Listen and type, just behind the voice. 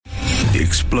The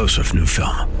explosive new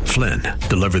film, Flynn,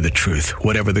 deliver the truth,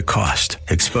 whatever the cost,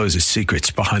 exposes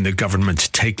secrets behind the government's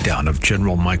takedown of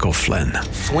General Michael Flynn.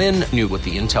 Flynn knew what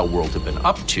the intel world had been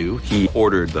up to. He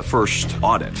ordered the first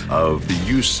audit of the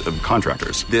use of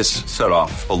contractors. This set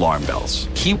off alarm bells.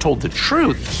 He told the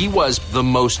truth. He was the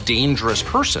most dangerous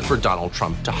person for Donald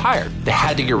Trump to hire. They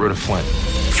had to get rid of Flynn.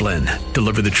 Flynn,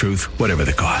 deliver the truth, whatever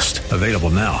the cost. Available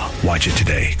now. Watch it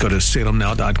today. Go to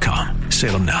salemnow.com.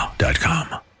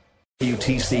 salemnow.com.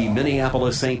 UTC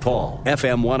Minneapolis St. Paul,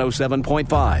 FM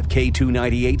 107.5,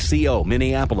 K298CO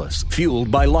Minneapolis,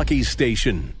 fueled by Lucky's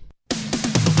Station.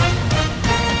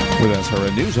 With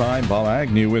SRN News, I'm Bob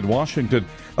Agnew in Washington.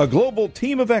 A global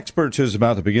team of experts is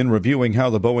about to begin reviewing how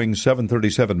the Boeing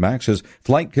 737 MAX's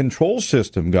flight control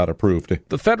system got approved.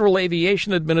 The Federal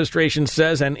Aviation Administration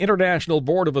says an international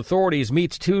board of authorities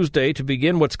meets Tuesday to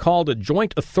begin what's called a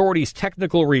Joint Authorities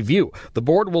Technical Review. The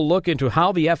board will look into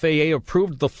how the FAA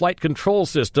approved the flight control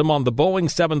system on the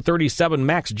Boeing 737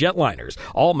 MAX jetliners.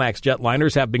 All MAX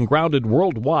jetliners have been grounded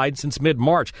worldwide since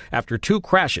mid-March after two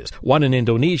crashes, one in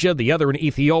Indonesia, the other in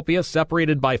Ethiopia,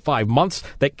 separated by 5 months,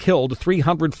 that killed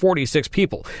 346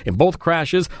 people. In both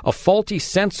crashes, a faulty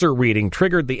sensor reading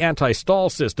triggered the anti-stall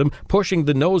system, pushing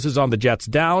the noses on the jets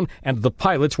down, and the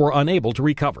pilots were unable to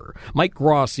recover. Mike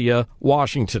Gracia,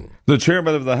 Washington. The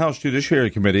chairman of the House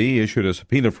Judiciary Committee issued a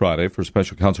subpoena Friday for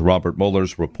Special Counsel Robert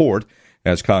Mueller's report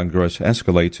as Congress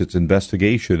escalates its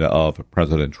investigation of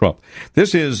President Trump.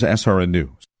 This is SRN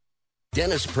News.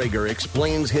 Dennis Prager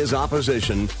explains his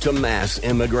opposition to mass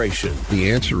immigration. The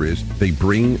answer is they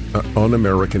bring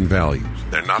un-American values.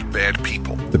 They're not bad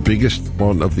people. The biggest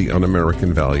one of the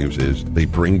un-American values is they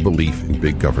bring belief in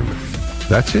big government.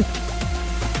 That's it.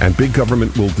 And big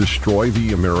government will destroy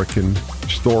the American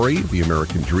story, the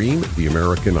American dream, the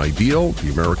American ideal,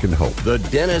 the American hope. The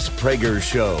Dennis Prager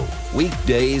Show,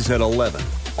 weekdays at 11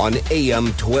 on AM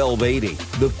 1280.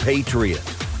 The Patriot.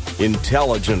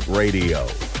 Intelligent radio.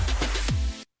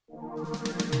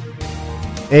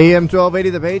 AM 1280,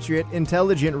 The Patriot,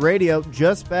 Intelligent Radio,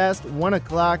 just past 1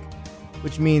 o'clock,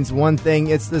 which means one thing.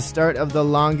 It's the start of the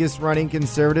longest-running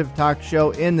conservative talk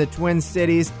show in the Twin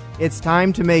Cities. It's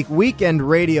time to make weekend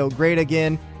radio great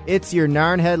again. It's your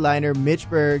NARN headliner, Mitch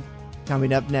Berg,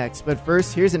 coming up next. But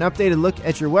first, here's an updated look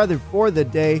at your weather for the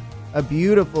day. A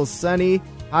beautiful, sunny,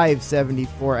 high of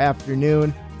 74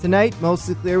 afternoon. Tonight,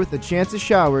 mostly clear with a chance of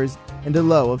showers and a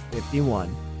low of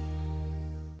 51.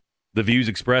 The views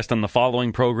expressed on the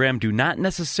following program do not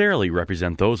necessarily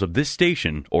represent those of this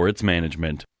station or its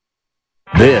management.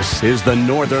 This is the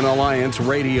Northern Alliance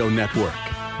Radio Network,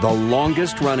 the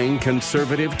longest-running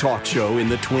conservative talk show in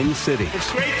the Twin Cities.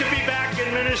 It's great to be back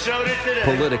in Minnesota today.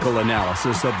 Political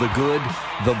analysis of the good,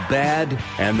 the bad,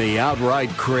 and the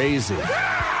outright crazy.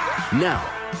 Now,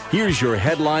 here's your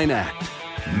headline act,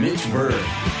 Mitch Berg.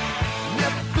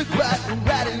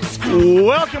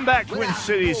 Welcome back, Twin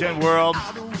Cities and world.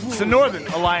 It's the Northern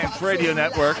Alliance Radio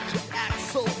Network.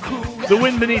 The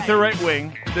wind beneath the right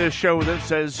wing, the show that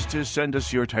says to send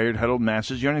us your tired, huddled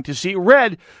masses yearning to see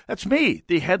red. That's me,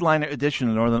 the headliner edition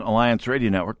of the Northern Alliance Radio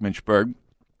Network, Mitch Berg.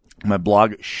 My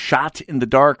blog,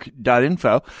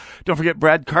 shotinthedark.info. Don't forget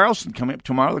Brad Carlson coming up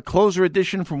tomorrow, the closer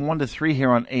edition from 1 to 3 here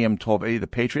on AM 1280, The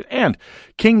Patriot, and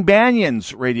King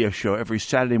Banyan's radio show every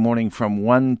Saturday morning from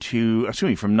 9 to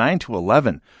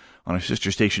 11 on our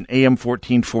sister station, AM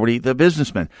 1440, The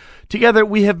Businessman. Together,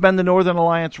 we have been the Northern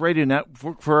Alliance Radio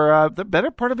Network for the better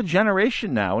part of a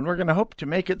generation now, and we're going to hope to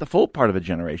make it the full part of a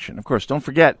generation. Of course, don't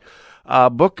forget,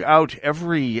 book out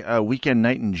every weekend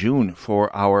night in June for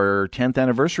our 10th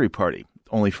anniversary party,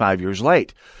 only 5 years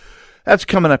late. That's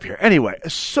coming up here. Anyway,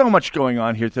 so much going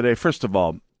on here today. First of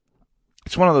all,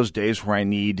 it's one of those days where I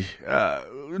need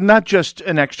not just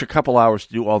an extra couple hours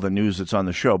to do all the news that's on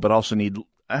the show, but also need,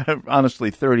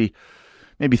 honestly, 30,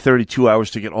 maybe 32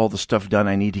 hours to get all the stuff done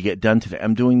I need to get done today.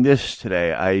 I'm doing this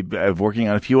today. I'm working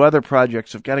on a few other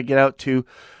projects I've got to get out to.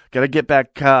 Got to get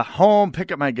back home,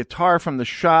 pick up my guitar from the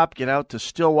shop, get out to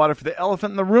Stillwater for the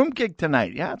Elephant in the Room gig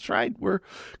tonight. Yeah, that's right. We're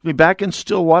going to be back in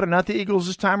Stillwater, not the Eagles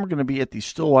this time. We're going to be at the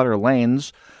Stillwater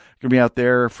Lanes. Going to be out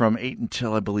there from 8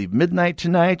 until, I believe, midnight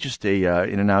tonight. Just a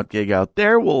in-and-out gig out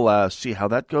there. We'll see how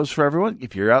that goes for everyone.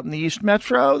 If you're out in the East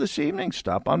Metro this evening,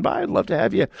 stop on by. I'd love to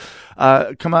have you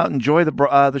come out and enjoy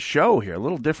the show here. A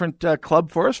little different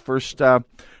club for us. First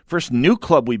new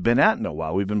club we've been at in a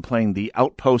while. We've been playing the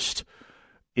Outpost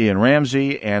in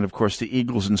Ramsey and, of course, the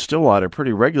Eagles in Stillwater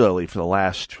pretty regularly for the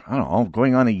last,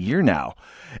 going on a year now.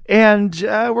 And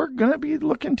we're going to be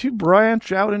looking to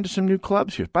branch out into some new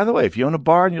clubs here. By the way, if you own a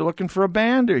bar and you're looking for a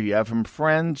band, or you have some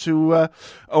friends who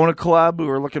own a club who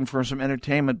are looking for some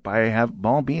entertainment,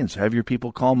 have your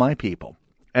people call my people.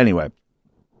 Anyway,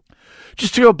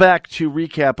 Just to go back to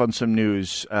recap on some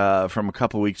news from a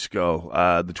couple weeks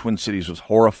ago, the Twin Cities was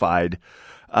horrified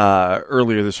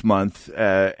earlier this month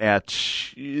at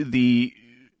the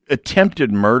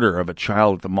attempted murder of a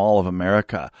child at the Mall of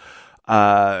America.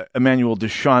 Emmanuel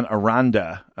Deshaun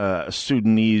Aranda, a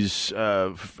Sudanese,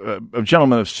 a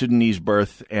gentleman of Sudanese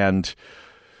birth and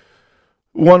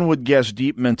one would guess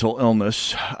deep mental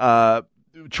illness,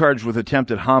 charged with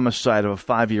attempted homicide of a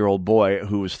 5-year-old boy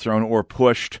who was thrown or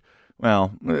pushed.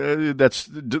 Well, that's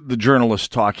the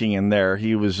journalist talking in there.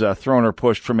 He was thrown or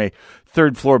pushed from a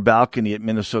third-floor balcony at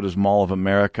Minnesota's Mall of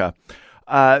America.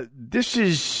 This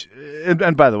is,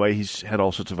 and by the way, he's had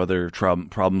all sorts of other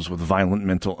problems with violent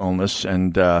mental illness,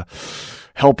 and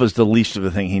help is the least of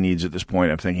the thing he needs at this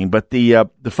point, I'm thinking. But the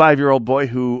 5-year-old boy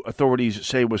who authorities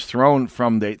say was thrown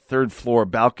from the third-floor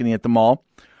balcony at the mall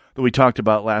that we talked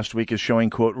about last week is showing,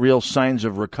 quote, real signs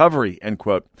of recovery, end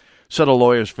quote, said a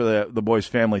lawyers for the boy's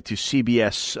family to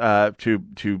CBS,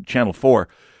 to Channel 4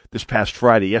 this past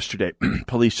Friday. Yesterday,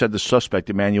 police said the suspect,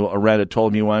 Emmanuel Aranda,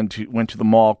 told me he went to the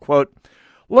mall, quote,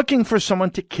 looking for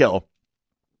someone to kill,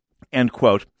 end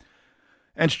quote,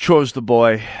 and chose the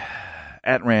boy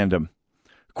at random.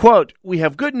 Quote, we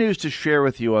have good news to share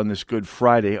with you on this Good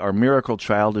Friday. Our miracle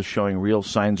child is showing real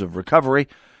signs of recovery.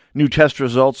 New test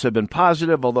results have been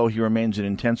positive, although he remains in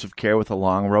intensive care with a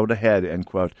long road ahead, end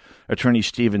quote. Attorney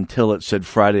Stephen Tillett said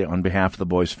Friday on behalf of the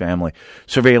boy's family.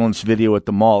 Surveillance video at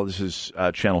the mall, this is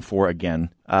Channel 4 again,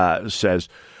 says,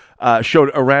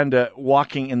 showed Aranda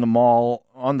walking in the mall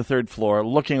on the third floor,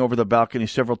 looking over the balcony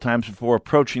several times before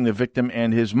approaching the victim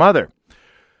and his mother.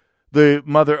 The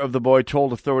mother of the boy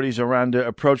told authorities Aranda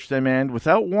approached them and,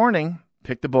 without warning,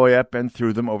 picked the boy up and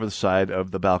threw them over the side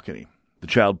of the balcony. The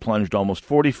child plunged almost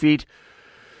 40 feet,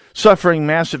 suffering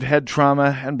massive head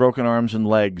trauma and broken arms and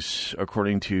legs,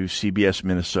 according to CBS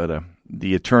Minnesota.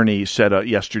 The attorney said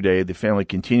yesterday the family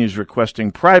continues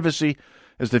requesting privacy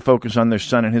as they focus on their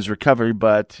son and his recovery,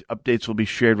 but updates will be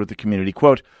shared with the community.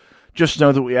 Quote, just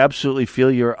know that we absolutely feel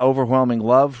your overwhelming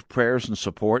love, prayers, and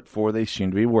support, for they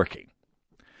seem to be working.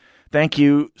 Thank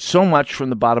you so much from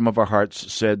the bottom of our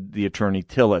hearts, said the attorney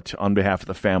Tillett on behalf of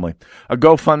the family. A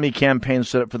GoFundMe campaign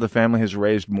set up for the family has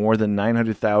raised more than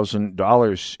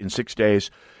 $900,000 in 6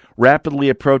 days, rapidly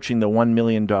approaching the $1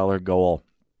 million goal.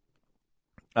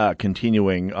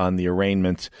 Continuing on the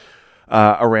arraignment,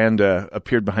 Aranda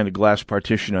appeared behind a glass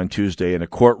partition on Tuesday in a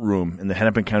courtroom in the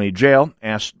Hennepin County Jail.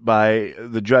 Asked by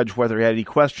the judge whether he had any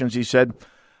questions, he said,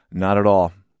 not at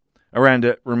all.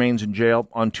 Aranda remains in jail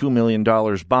on $2 million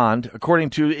bond. According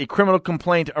to a criminal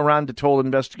complaint, Aranda told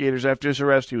investigators after his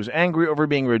arrest he was angry over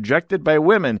being rejected by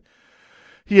women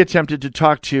he attempted to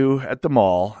talk to at the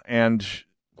mall, and,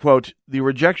 quote, the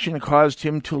rejection caused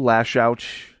him to lash out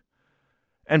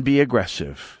and be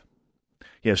aggressive.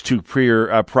 He has two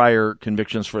prior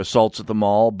convictions for assaults at the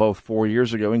mall, both 4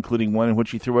 years ago, including one in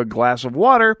which he threw a glass of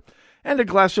water and a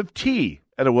glass of tea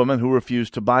at a woman who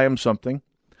refused to buy him something.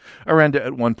 Aranda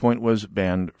at one point was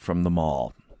banned from the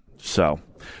mall. So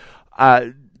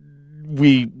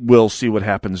we will see what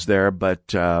happens there, but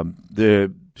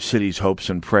the city's hopes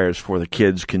and prayers for the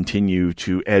kids continue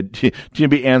to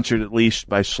be answered, at least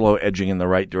by slow edging in the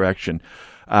right direction.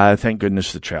 Thank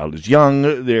goodness the child is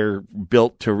young. They're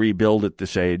built to rebuild at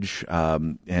this age,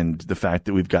 and the fact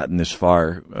that we've gotten this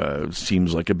far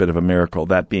seems like a bit of a miracle.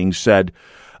 That being said,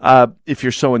 if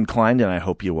you're so inclined, and I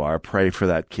hope you are, pray for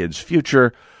that kid's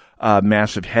future.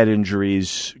 Massive head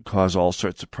injuries cause all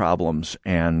sorts of problems,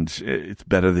 and it's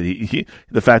better that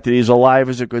the fact that he's alive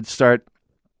is a good start,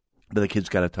 but the kid's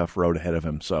got a tough road ahead of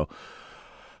him. So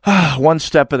one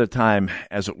step at a time,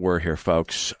 as it were here,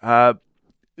 folks.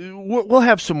 We'll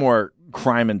have some more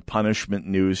crime and punishment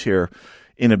news here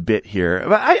in a bit here.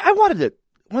 But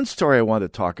one story I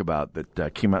wanted to talk about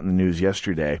that came out in the news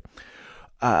yesterday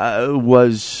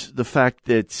was the fact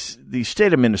that the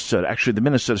state of Minnesota, actually the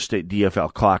Minnesota State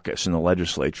DFL caucus in the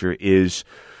legislature, is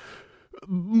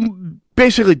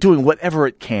basically doing whatever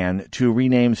it can to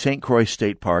rename St. Croix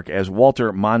State Park as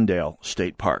Walter Mondale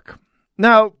State Park.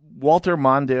 Now, Walter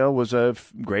Mondale was a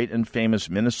great and famous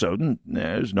Minnesotan.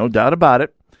 There's no doubt about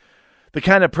it. The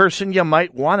kind of person you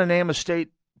might want to name a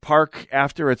state park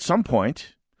after at some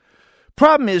point.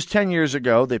 Problem is, 10 years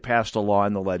ago, they passed a law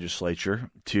in the legislature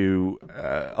to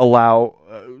allow,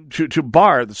 to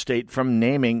bar the state from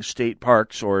naming state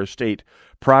parks or state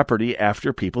property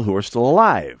after people who are still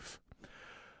alive.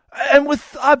 And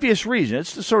with obvious reason.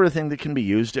 It's the sort of thing that can be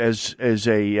used as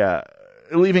a,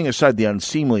 leaving aside the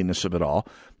unseemliness of it all,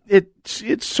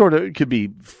 it's sort of, it could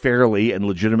be fairly and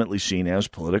legitimately seen as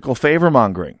political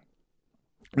favor-mongering.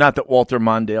 Not that Walter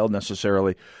Mondale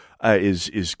necessarily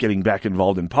is getting back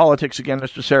involved in politics again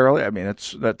necessarily. I mean,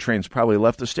 that train's probably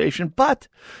left the station. But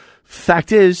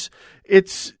fact is,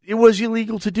 it was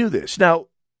illegal to do this. Now,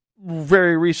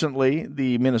 very recently,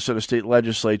 the Minnesota State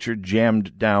Legislature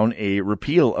jammed down a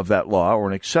repeal of that law, or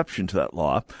an exception to that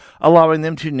law, allowing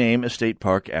them to name a state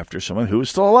park after someone who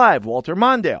is still alive, Walter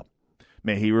Mondale.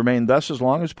 May he remain thus as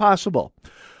long as possible.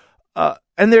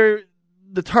 And the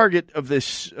target of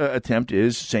this attempt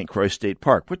is St. Croix State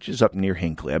Park, which is up near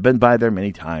Hinckley. I've been by there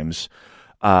many times.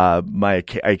 I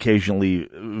occasionally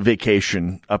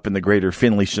vacation up in the greater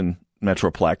Finlayson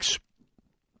Metroplex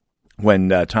when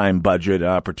time, budget,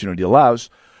 opportunity allows.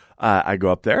 I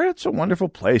go up there. It's a wonderful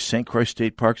place. St. Croix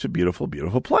State Park's a beautiful,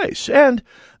 beautiful place. And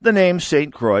the name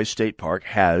St. Croix State Park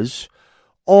has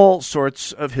all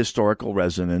sorts of historical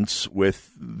resonance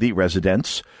with the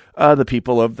residents, the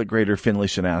people of the greater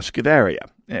Finley-Senasket area,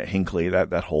 Hinckley,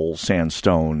 that whole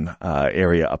sandstone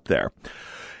area up there.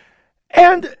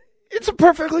 And it's a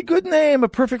perfectly good name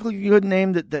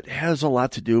that has a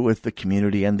lot to do with the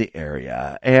community and the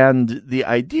area. And the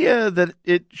idea that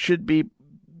it should be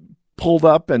pulled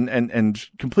up and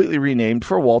completely renamed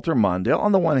for Walter Mondale,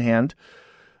 on the one hand,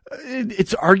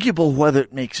 it's arguable whether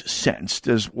it makes sense.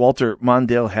 Does Walter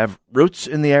Mondale have roots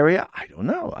in the area? I don't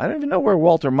know. I don't even know where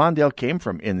Walter Mondale came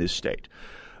from in this state.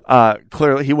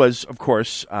 Clearly, he was, of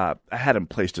course, I had him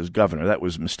placed as governor. That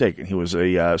was mistaken. He was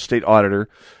a state auditor,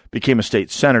 became a state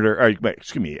senator, a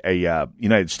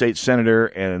United States senator,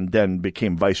 and then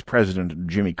became vice president of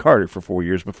Jimmy Carter for 4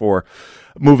 years before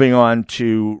moving on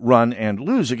to run and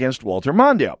lose against Walter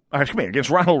Mondale. Against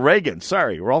Ronald Reagan.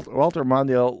 Sorry, Walter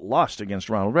Mondale lost against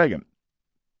Ronald Reagan.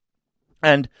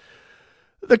 And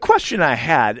the question I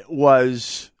had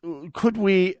was, could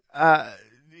we come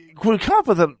up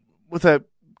with a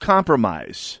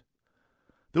compromise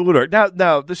that would work?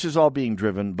 Now, this is all being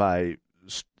driven by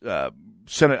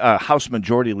House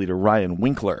Majority Leader Ryan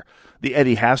Winkler, the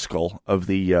Eddie Haskell of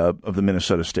the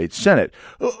Minnesota State Senate,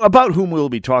 about whom we'll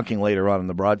be talking later on in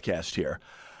the broadcast here,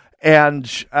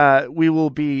 and we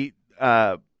will be.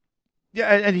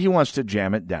 And he wants to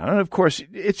jam it down, and of course,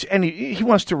 he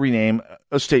wants to rename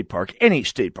a state park, any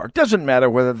state park. Doesn't matter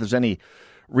whether there's any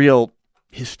real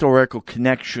historical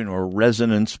connection or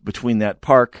resonance between that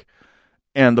park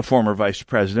and the former vice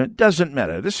president. Doesn't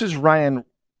matter. This is Ryan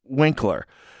Winkler,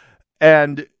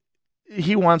 and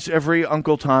he wants every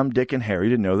Uncle Tom, Dick, and Harry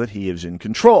to know that he is in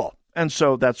control. And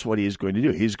so that's what he is going to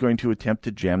do. He's going to attempt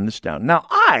to jam this down. Now,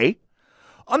 I,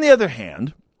 on the other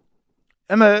hand,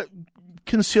 am a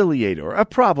conciliator, a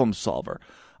problem solver.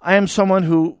 I am someone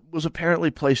who was apparently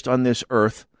placed on this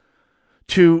earth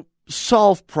to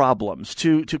solve problems,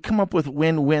 to come up with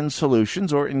win-win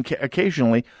solutions, or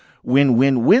occasionally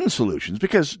win-win-win solutions,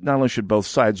 because not only should both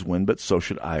sides win, but so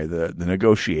should I, the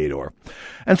negotiator.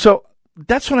 And so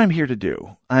that's what I'm here to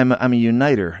do. I'm a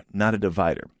uniter, not a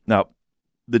divider. Now,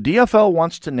 the DFL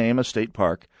wants to name a state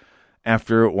park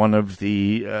after one of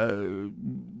the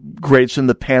greats in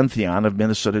the pantheon of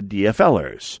Minnesota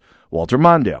DFLers, Walter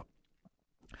Mondale.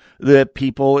 The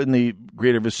people in the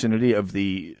greater vicinity of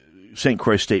the St.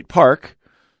 Croix State Park,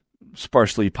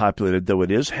 sparsely populated though it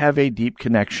is, have a deep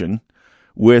connection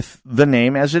with the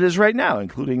name as it is right now,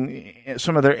 including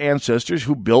some of their ancestors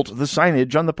who built the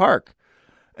signage on the park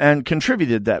and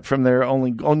contributed that from their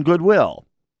own goodwill.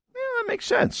 Yeah, that makes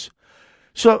sense.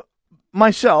 So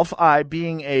myself, I,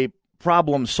 being a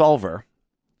problem solver,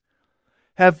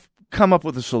 have come up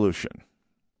with a solution.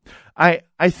 I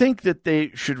think that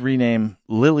they should rename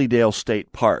Lilydale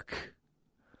State Park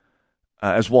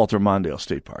as Walter Mondale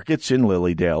State Park. It's in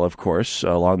Lilydale, of course,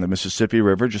 along the Mississippi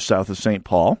River, just south of St.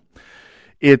 Paul.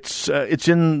 It's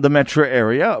in the metro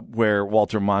area where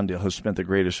Walter Mondale has spent the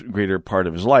greater part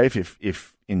of his life,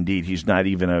 if indeed he's not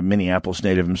even a Minneapolis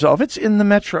native himself. It's in the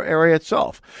metro area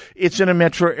itself. It's in a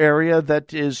metro area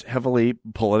that is heavily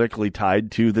politically tied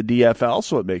to the DFL,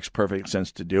 so it makes perfect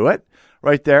sense to do it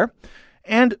right there.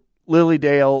 And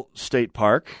Lilydale State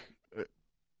Park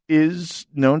is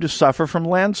known to suffer from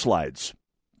landslides.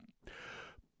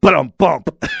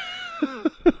 Bump.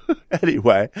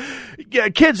 Anyway, yeah,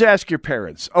 kids, ask your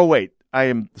parents. Oh, wait, I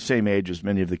am the same age as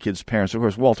many of the kids' parents. Of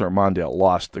course, Walter Mondale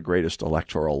lost the greatest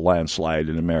electoral landslide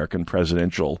in American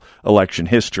presidential election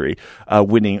history,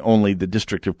 winning only the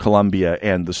District of Columbia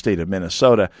and the state of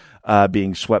Minnesota,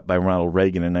 being swept by Ronald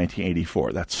Reagan in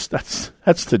 1984. That's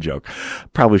the joke.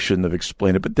 Probably shouldn't have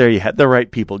explained it, but there you had the right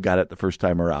people got it the first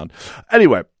time around.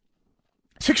 Anyway,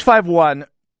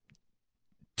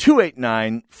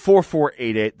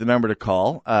 651-289-4488, the number to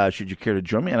call, should you care to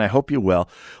join me, and I hope you will.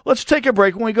 Let's take a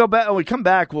break. When we come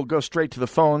back, we'll go straight to the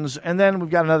phones, and then we've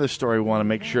got another story we want to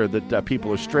make sure that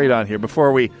people are straight on here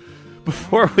before we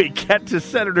before we get to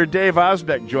Senator Dave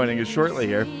Osmek joining us shortly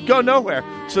here. Go nowhere.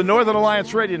 It's the Northern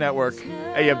Alliance Radio Network,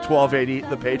 AM 1280,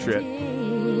 The Patriot.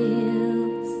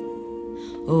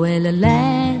 Well, a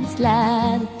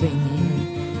landslide will bring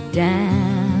you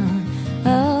down.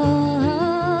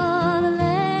 Oh, the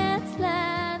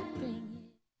landslide will bring you.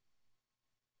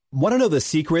 Want to know the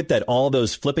secret that all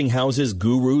those flipping houses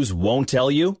gurus won't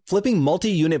tell you? Flipping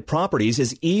multi-unit properties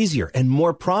is easier and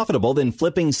more profitable than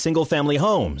flipping single-family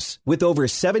homes. With over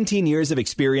 17 years of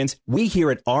experience, we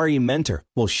here at RE Mentor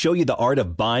will show you the art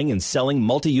of buying and selling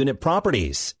multi-unit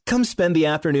properties. Come spend the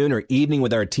afternoon or evening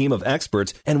with our team of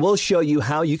experts, and we'll show you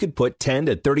how you could put $10,000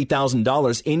 to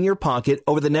 $30,000 in your pocket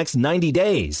over the next 90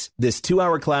 days. This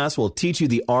 2-hour class will teach you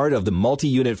the art of the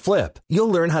multi-unit flip.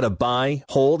 You'll learn how to buy,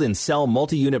 hold, and sell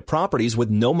multi-unit properties with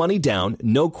no money down,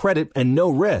 no credit, and no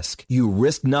risk. You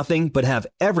risk nothing but have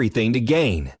everything to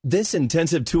gain. This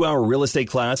intensive 2-hour real estate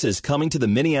class is coming to the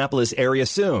Minneapolis area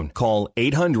soon. Call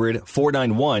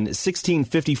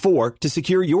 800-491-1654 to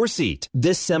secure your seat.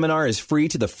 This seminar is free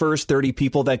to the first 30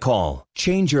 people that call.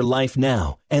 Change your life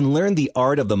now and learn the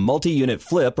art of the multi-unit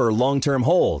flip or long-term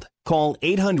hold. Call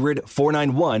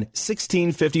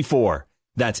 800-491-1654.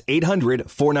 That's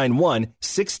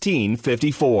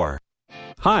 800-491-1654.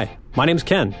 Hi, my name's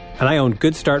Ken, and I own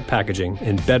Good Start Packaging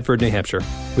in Bedford, New Hampshire.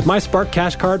 With my Spark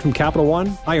Cash Card from Capital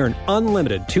One, I earn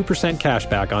unlimited 2% cash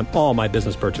back on all my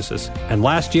business purchases. And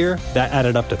last year, that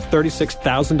added up to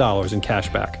 $36,000 in cash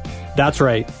back. That's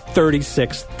right,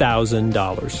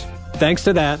 $36,000. Thanks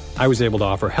to that, I was able to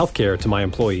offer health care to my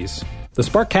employees. The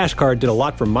Spark Cash Card did a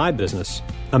lot for my business.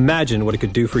 Imagine what it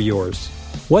could do for yours.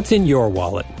 What's in your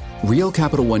wallet? Real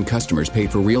Capital One customers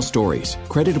paid for real stories.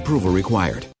 Credit approval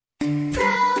required.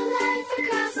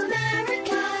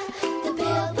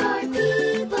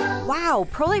 Wow,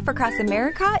 Pro-Life Across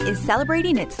America is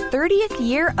celebrating its 30th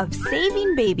year of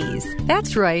saving babies.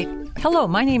 That's right. Hello,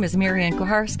 my name is Marianne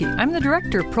Kuharski. I'm the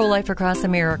director of Pro-Life Across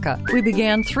America. We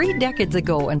began 3 decades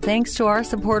ago, and thanks to our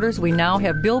supporters, we now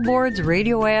have billboards,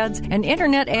 radio ads, and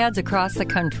internet ads across the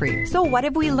country. So what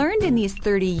have we learned in these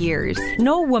 30 years?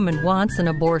 No woman wants an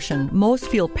abortion. Most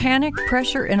feel panic,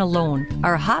 pressure, and alone.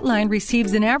 Our hotline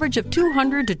receives an average of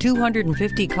 200 to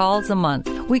 250 calls a month.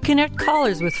 We connect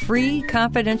callers with free,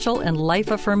 confidential, and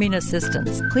life-affirming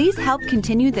assistance. Please help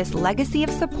continue this legacy of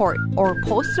support or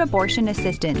post-abortion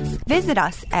assistance. Visit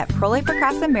us at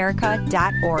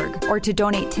prolifeacrossamerica.org, or to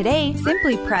donate today,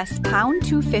 simply press pound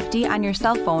 250 on your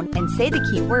cell phone and say the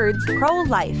key words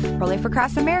pro-life. Pro-Life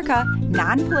Across America,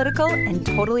 non-political and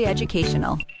totally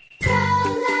educational.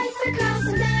 Pro-Life Across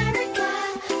America,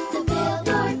 the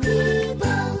Billboard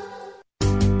people.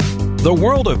 The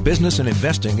world of business and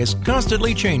investing is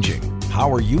constantly changing.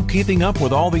 How are you keeping up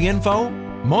with all the info?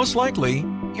 Most likely,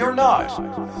 you're not.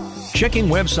 Checking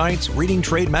websites, reading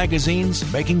trade magazines,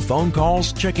 making phone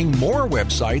calls, checking more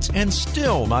websites, and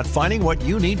still not finding what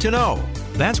you need to know.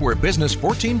 That's where Business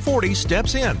 1440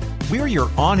 steps in. We're your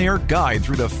on-air guide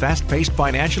through the fast-paced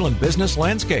financial and business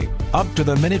landscape.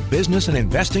 Up-to-the-minute business and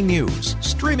investing news.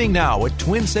 Streaming now at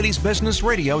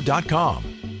TwinCitiesBusinessRadio.com.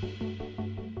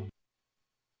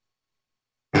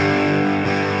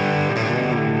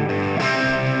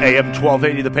 AM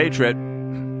 1280, The Patriot.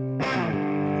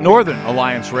 Northern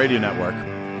Alliance Radio Network.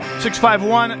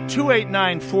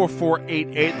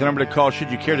 651-289-4488, the number to call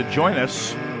should you care to join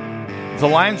us. If the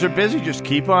lines are busy, just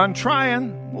keep on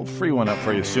trying. We'll free one up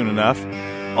for you soon enough.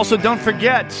 Also, don't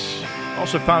forget,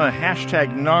 also found a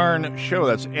hashtag NARN show.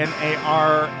 That's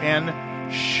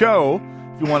N-A-R-N show.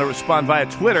 If you want to respond via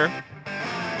Twitter,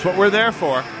 that's what we're there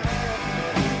for.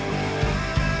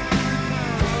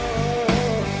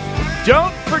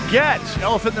 Don't forget,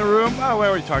 elephant in the room. Oh, we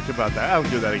already talked about that. I'll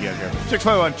do that again here.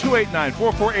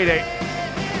 651-289-4488.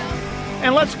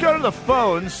 And let's go to the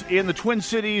phones in the Twin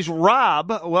Cities.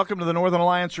 Rob, welcome to the Northern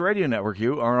Alliance Radio Network.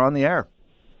 You are on the air.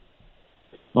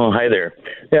 Oh, hi there.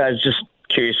 Yeah, I was just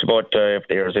curious about if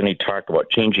there was any talk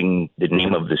about changing the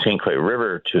name of the St. Croix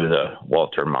River to the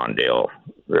Walter Mondale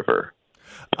River.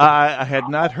 I had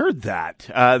not heard that.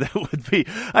 That would be.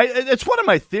 It's one of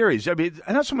my theories. I mean,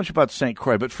 not so much about St.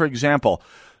 Croix, but for example,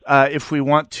 if we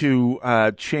want to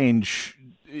change,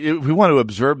 if we want to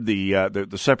observe the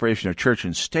separation of church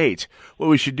and state, what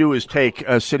we should do is take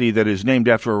a city that is named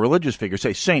after a religious figure,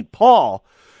 say St. Paul,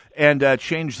 and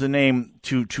change the name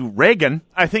to Reagan.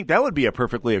 I think that would be a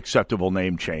perfectly acceptable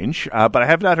name change. But I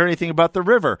have not heard anything about the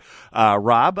river.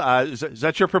 Rob, is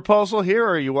that your proposal here,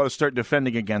 or you want to start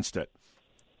defending against it?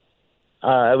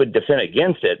 I would defend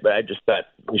against it, but I just thought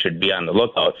we should be on the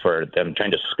lookout for them trying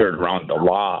to skirt around the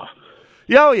law.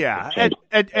 Oh yeah,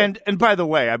 and by the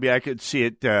way, I mean I could see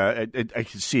it. I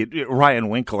could see it. Ryan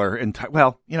Winkler, and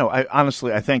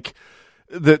I think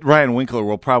that Ryan Winkler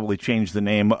will probably change the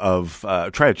name of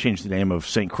try to change the name of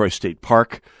St. Croix State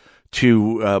Park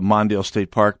to Mondale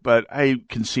State Park, but I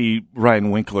can see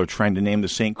Ryan Winkler trying to name the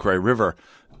St. Croix River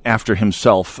after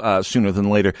himself sooner than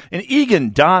later. And Egan,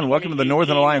 Don, welcome to the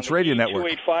Northern Alliance Radio Network.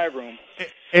 285 room.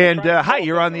 And hi,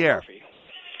 you're on the air.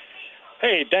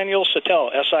 Hey, Daniel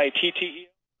Sattel, S-I-T-T-E.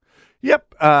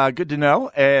 Yep, good to know,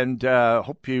 and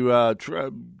hope you hope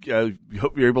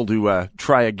you're able to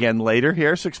try again later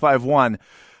here.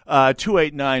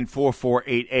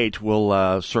 651-289-4488.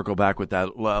 We'll circle back with that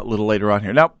a little later on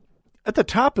here. Now, at the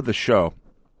top of the show,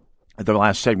 at the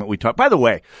last segment, we talked. By the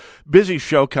way, busy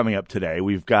show coming up today.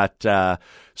 We've got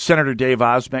Senator Dave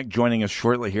Osmek joining us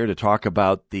shortly here to talk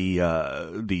about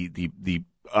what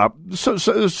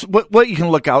you can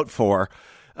look out for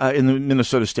in the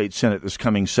Minnesota State Senate this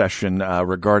coming session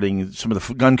regarding some of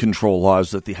the gun control laws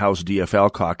that the House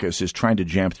DFL caucus is trying to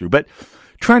jam through, but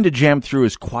trying to jam through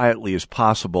as quietly as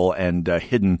possible and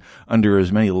hidden under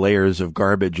as many layers of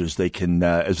garbage as they can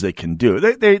do.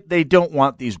 They don't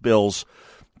want these bills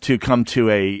to come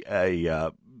to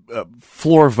a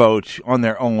floor vote on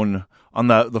their own on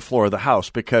the floor of the House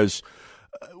because,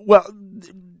 well,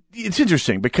 it's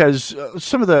interesting because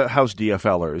some of the House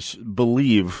DFLers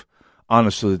believe,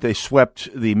 honestly, that they swept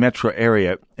the metro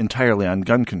area entirely on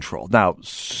gun control. Now,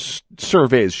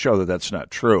 surveys show that that's not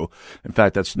true. In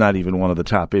fact, that's not even one of the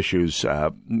top issues. I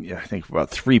think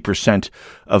about 3%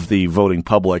 of the voting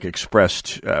public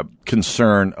expressed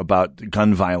concern about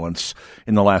gun violence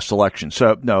in the last election.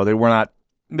 So, no, they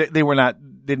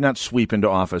did not sweep into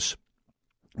office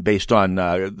based on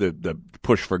the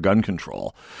push for gun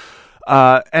control.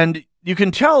 And you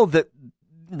can tell that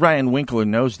Ryan Winkler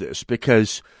knows this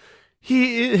because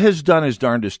he has done his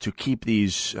darndest to keep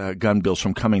these gun bills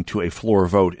from coming to a floor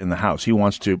vote in the House. He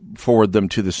wants to forward them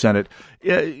to the Senate,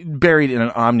 buried in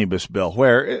an omnibus bill,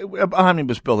 an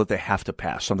omnibus bill that they have to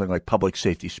pass, something like public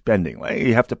safety spending.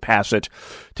 You have to pass it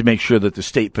to make sure that the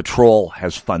state patrol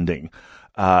has funding,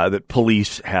 that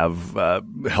police have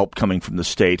help coming from the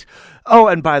state. Oh,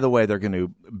 and by the way, they're going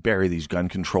to bury these gun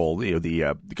control,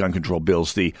 the gun control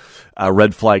bills, the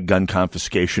red flag gun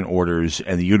confiscation orders,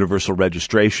 and the universal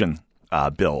registration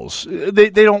bills. They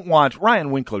don't want.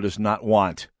 Ryan Winkler does not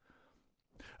want.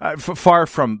 Far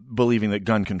from believing that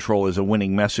gun control is a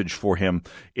winning message for him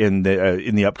in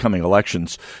the upcoming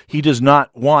elections, he does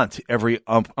not want every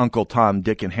Uncle Tom,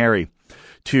 Dick, and Harry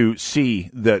to see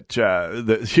that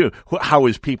how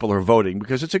his people are voting,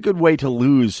 because it's a good way to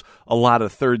lose a lot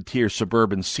of third-tier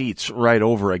suburban seats right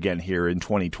over again here in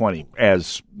 2020,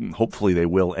 as hopefully they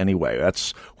will anyway.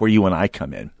 That's where you and I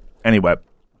come in. Anyway,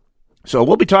 so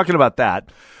we'll be talking about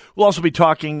that. We'll also be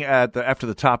talking after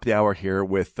the top of the hour here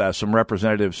with some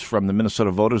representatives from the Minnesota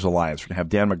Voters Alliance. We're going to have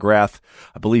Dan McGrath,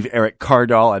 I believe Eric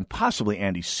Cardall, and possibly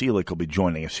Andy Seelick will be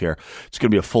joining us here. It's going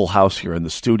to be a full house here in the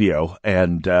studio,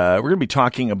 and we're going to be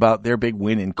talking about their big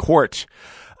win in court,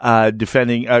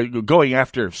 going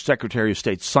after Secretary of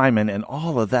State Simon and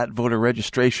all of that voter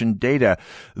registration data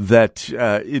that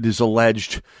it is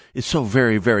alleged is so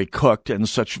very, very cooked and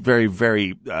such very,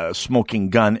 very smoking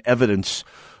gun evidence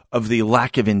of the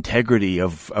lack of integrity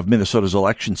of Minnesota's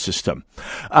election system.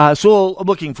 So I'm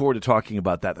looking forward to talking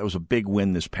about that. That was a big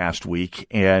win this past week,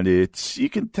 and you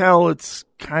can tell it's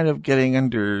kind of getting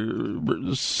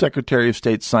under Secretary of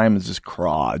State Simons'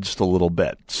 craw just a little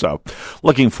bit. So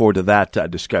looking forward to that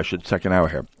discussion, second hour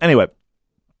here. Anyway,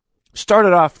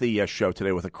 started off the show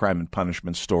today with a crime and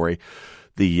punishment story.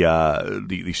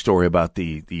 The story about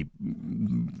the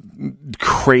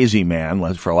crazy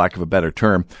man, for lack of a better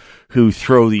term, who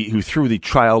threw the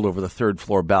child over the third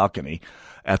floor balcony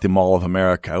at the Mall of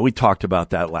America. We talked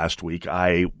about that last week.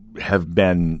 I have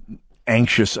been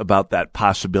anxious about that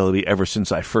possibility ever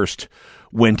since I first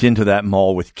went into that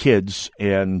mall with kids,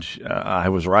 and I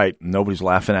was right. Nobody's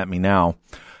laughing at me now.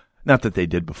 Not that they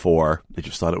did before. They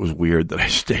just thought it was weird that I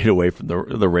stayed away from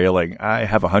the railing. I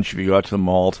have a hunch if you go out to the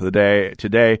mall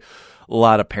today, a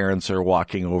lot of parents are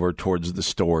walking over towards the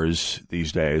stores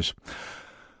these days.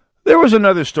 There was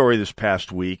another story this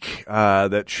past week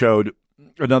that showed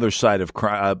another side of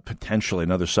potentially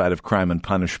another side of crime and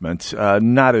punishment.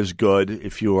 Not as good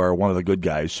if you are one of the good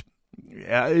guys.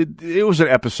 It was an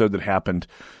episode that happened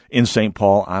in St.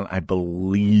 Paul on, I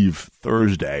believe,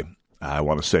 Thursday. I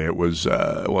want to say it was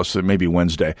maybe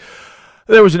Wednesday.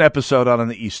 There was an episode out on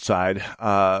the east side.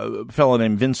 A fellow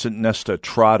named Vincent Nesta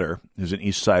Trotter, who's an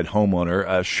east side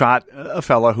homeowner, shot a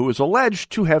fellow who was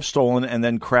alleged to have stolen and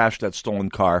then crashed that stolen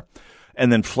car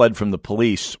and then fled from the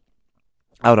police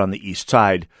out on the east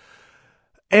side.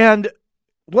 And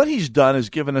what he's done is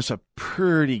given us a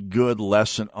pretty good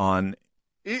lesson on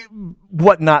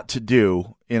what not to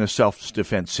do in a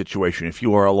self-defense situation. If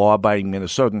you are a law-abiding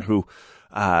Minnesotan who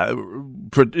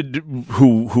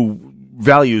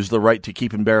values the right to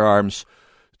keep and bear arms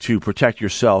to protect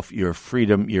yourself, your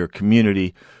freedom, your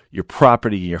community, your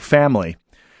property, your family,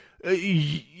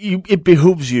 it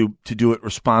behooves you to do it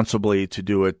responsibly, to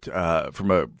do it from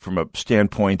a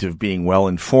standpoint of being well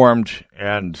informed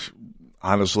and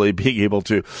honestly being able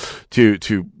to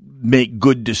make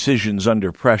good decisions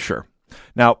under pressure.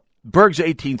 Now, Berg's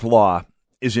 18th law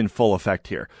is in full effect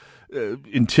here.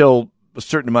 Until a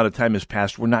certain amount of time has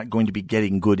passed, we're not going to be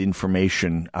getting good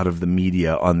information out of the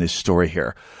media on this story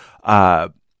here.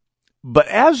 But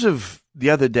as of the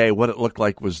other day, what it looked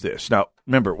like was this. Now,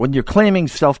 remember, when you're claiming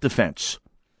self-defense,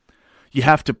 you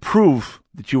have to prove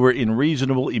that you were in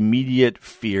reasonable, immediate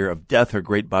fear of death or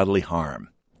great bodily harm.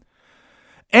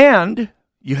 And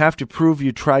you have to prove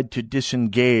you tried to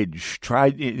disengage.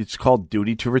 It's called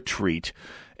duty to retreat.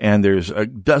 And there's a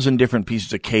dozen different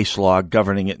pieces of case law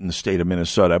governing it in the state of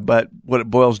Minnesota. But what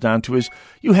it boils down to is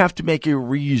you have to make a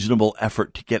reasonable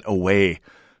effort to get away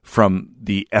from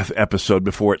the episode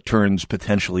before it turns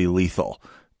potentially lethal.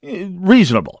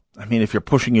 Reasonable. I mean, if you're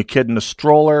pushing a kid in a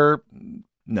stroller,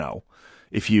 no.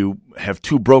 If you have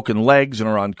 2 broken legs and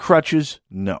are on crutches,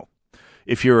 no.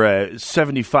 If you're a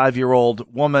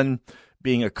 75-year-old woman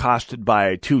being accosted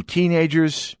by 2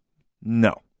 teenagers,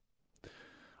 no.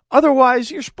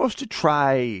 Otherwise, you're supposed to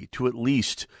try to at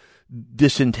least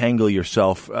disentangle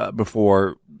yourself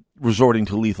before resorting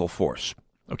to lethal force.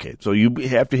 Okay, so you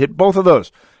have to hit both of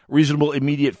those. Reasonable,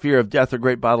 immediate fear of death or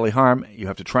great bodily harm. You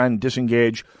have to try and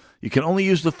disengage. You can only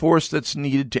use the force that's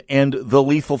needed to end the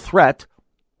lethal threat,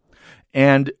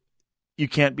 and you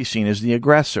can't be seen as the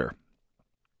aggressor.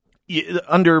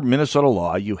 Under Minnesota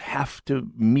law, you have to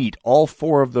meet all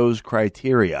 4 of those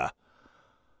criteria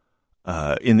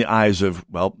in the eyes of,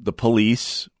 well, the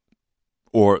police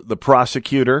or the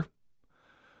prosecutor,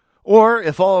 or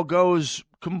if all goes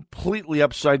completely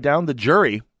upside down, the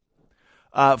jury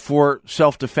for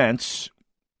self-defense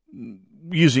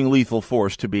using lethal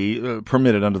force to be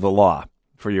permitted under the law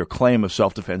for your claim of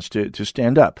self-defense to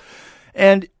stand up.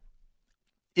 And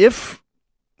if,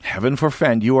 heaven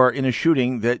forfend, you are in a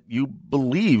shooting that you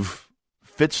believe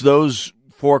fits those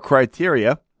 4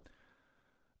 criteria,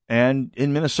 and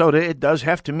in Minnesota it does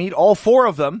have to meet all 4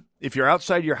 of them. If you're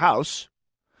outside your house,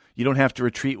 you don't have to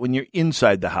retreat when you're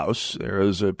inside the house. There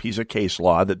is a piece of case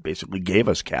law that basically gave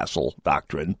us castle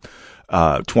doctrine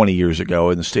 20 years ago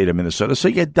in the state of Minnesota. So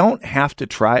you don't have to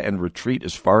try and retreat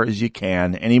as far as you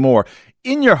can anymore.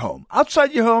 In your home.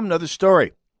 Outside your home, another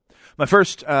story. My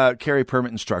first carry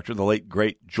permit instructor, the late,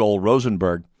 great Joel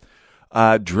Rosenberg,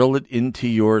 drilled it into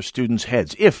your students'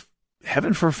 heads. If,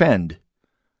 heaven forfend,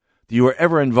 you are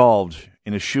ever involved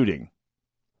in a shooting,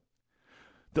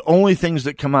 the only things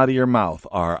that come out of your mouth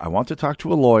are, I want to talk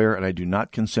to a lawyer and I do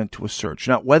not consent to a search.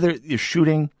 Now, whether your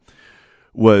shooting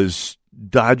was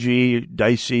dodgy,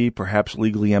 dicey, perhaps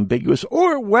legally ambiguous,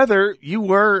 or whether you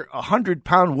were a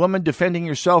 100-pound woman defending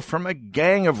yourself from a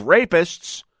gang of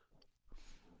rapists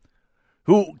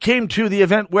who came to the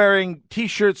event wearing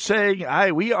T-shirts saying,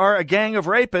 we are a gang of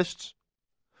rapists,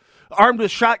 armed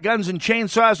with shotguns and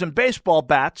chainsaws and baseball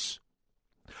bats.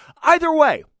 Either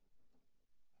way,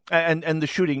 and the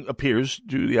shooting appears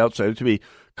to the outsider to be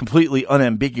completely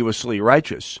unambiguously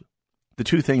righteous, the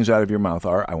 2 things out of your mouth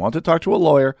are, I want to talk to a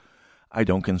lawyer, I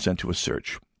don't consent to a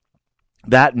search.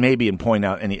 That maybe and point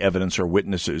out any evidence or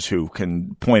witnesses who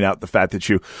can point out the fact that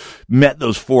you met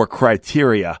those 4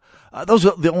 criteria. Those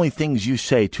are the only things you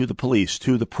say to the police,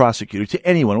 to the prosecutor, to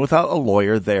anyone without a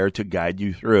lawyer there to guide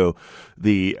you through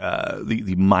the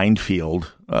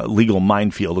minefield, legal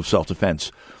minefield of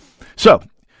self-defense. So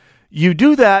you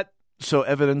do that so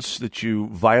evidence that you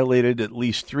violated at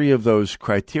least 3 of those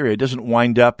criteria doesn't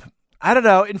wind up, I don't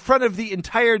know, in front of the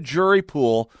entire jury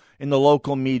pool in the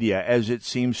local media, as it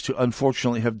seems to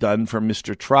unfortunately have done for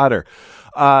Mr. Trotter.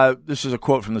 This is a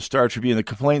quote from the Star Tribune. The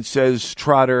complaint says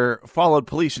Trotter followed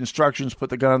police instructions, put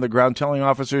the gun on the ground, telling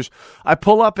officers, I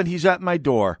pull up and he's at my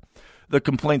door. The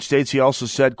complaint states he also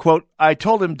said, quote, I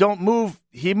told him don't move,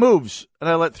 he moves, and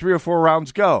I let 3 or 4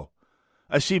 rounds go.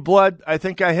 I see blood, I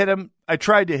think I hit him, I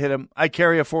tried to hit him, I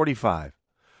carry a .45.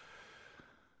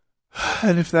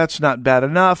 And if that's not bad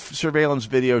enough, surveillance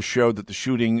video showed that the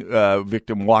shooting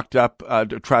victim walked up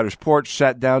to Trotter's porch,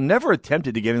 sat down, never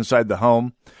attempted to get inside the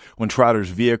home. When Trotter's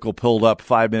vehicle pulled up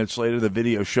 5 minutes later, the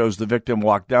video shows the victim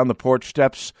walk down the porch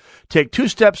steps, take 2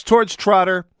 steps towards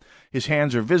Trotter, His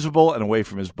hands are visible and away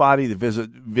from his body. The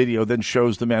video then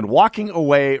shows the man walking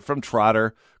away from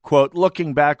Trotter, quote,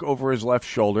 looking back over his left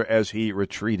shoulder as he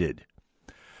retreated.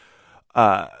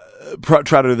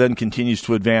 Trotter then continues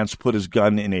to advance, put his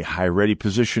gun in a high-ready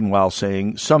position while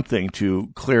saying something to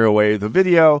clear away the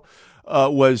video.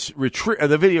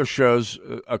 The video shows,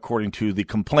 according to the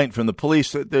complaint from the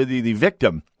police, that the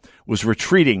victim was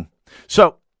retreating.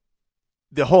 So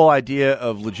the whole idea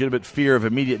of legitimate fear of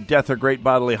immediate death or great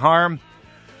bodily harm,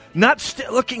 not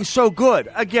looking so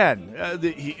good. Again,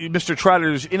 Mr.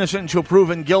 Trotter is innocent until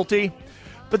proven guilty.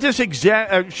 But this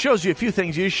shows you a few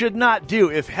things you should not do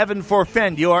if, heaven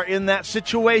forfend, you are in that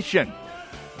situation.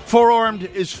 Forewarned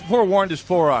is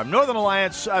forearmed. Northern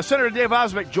Alliance, Senator Dave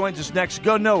Osmek joins us next.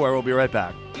 Go nowhere. We'll be right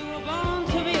back.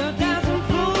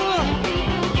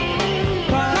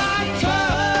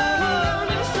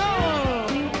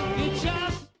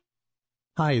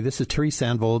 Hi, this is Terry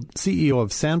Sandvold, CEO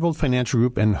of Sandvold Financial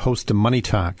Group and host of Money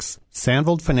Talks.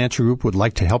 Sandvold Financial Group would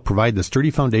like to help provide the sturdy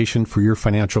foundation for your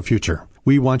financial future.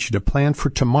 We want you to plan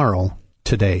for tomorrow,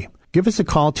 today. Give us a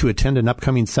call to attend an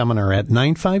upcoming seminar at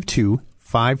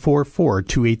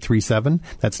 952-544-2837.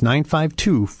 That's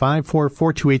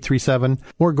 952-544-2837.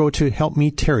 Or go to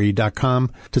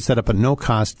helpmeterry.com to set up a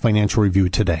no-cost financial review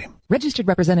today. Registered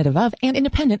representative of and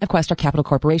independent of Questar Capital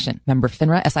Corporation. Member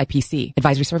FINRA SIPC.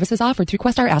 Advisory services offered through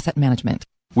Questar Asset Management.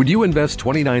 Would you invest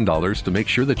 $29 to make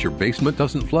sure that your basement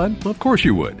doesn't flood? Of course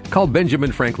you would. Call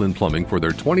Benjamin Franklin Plumbing for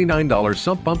their $29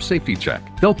 sump pump safety check.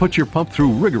 They'll put your pump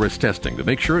through rigorous testing to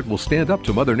make sure it will stand up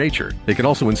to Mother Nature. They can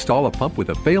also install a pump with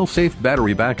a fail-safe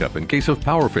battery backup in case of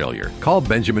power failure. Call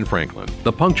Benjamin Franklin,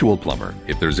 the punctual plumber.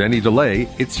 If there's any delay,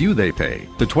 it's you they pay.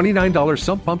 The $29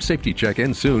 sump pump safety check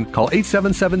ends soon. Call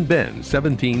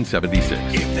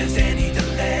 877-BEN-1776. If there's any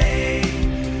delay,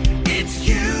 it's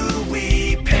you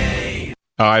we pay.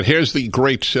 All right, here's the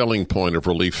great selling point of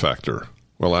Relief Factor.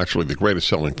 Well, actually, the greatest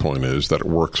selling point is that it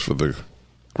works for the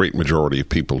great majority of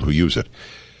people who use it.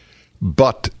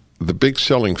 But the big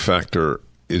selling factor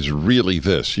is really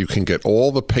this. You can get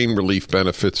all the pain relief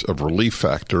benefits of Relief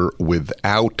Factor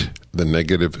without the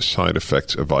negative side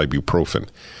effects of ibuprofen.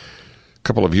 A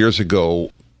couple of years ago,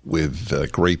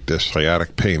 with great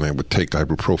sciatic pain, I would take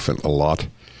ibuprofen a lot,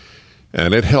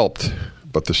 and it helped,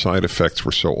 but the side effects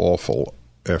were so awful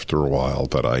after a while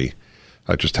that I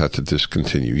just had to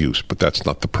discontinue use. But that's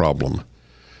not the problem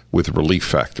with Relief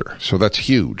Factor. So that's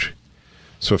huge.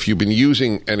 So if you've been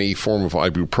using any form of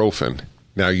ibuprofen,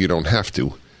 now you don't have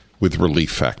to with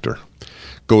Relief Factor.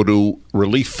 Go to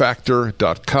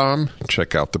relieffactor.com,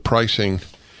 check out the pricing,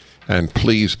 and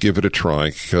please give it a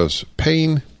try because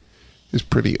pain is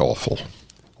pretty awful.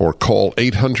 Or call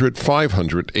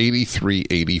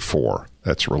 800-500-8384.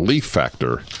 That's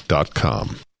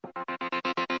relieffactor.com.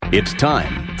 It's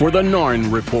time for the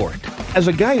Narn Report. As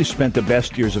a guy who spent the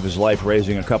best years of his life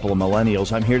raising a couple of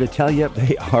millennials, I'm here to tell you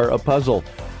they are a puzzle.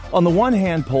 On the one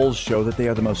hand, polls show that they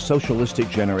are the most socialistic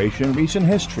generation in recent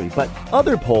history, but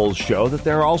other polls show that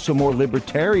they're also more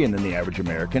libertarian than the average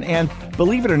American and,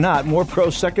 believe it or not, more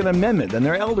pro-Second Amendment than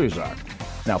their elders are.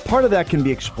 Now, part of that can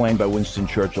be explained by Winston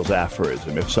Churchill's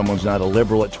aphorism. If someone's not a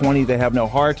liberal at 20, they have no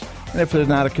heart, and if they're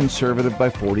not a conservative by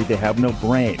 40, they have no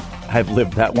brain. I've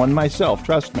lived that one myself,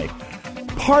 trust me.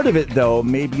 Part of it, though,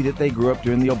 may be that they grew up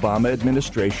during the Obama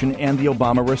administration and the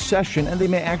Obama recession, and they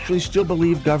may actually still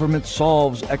believe government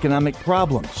solves economic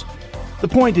problems. The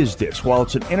point is this: while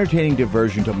it's an entertaining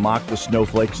diversion to mock the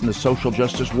snowflakes and the social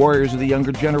justice warriors of the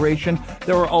younger generation,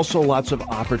 there are also lots of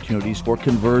opportunities for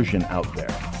conversion out there.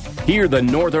 Hear the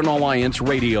Northern Alliance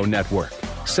Radio Network,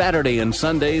 Saturday and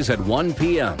Sundays at 1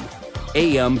 p.m.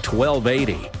 AM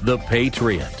 1280, The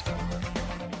Patriot.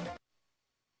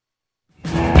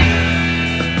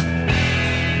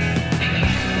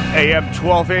 AM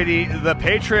 1280, The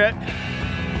Patriot.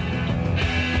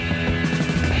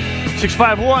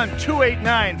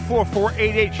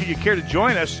 651-289-4488. Should you care to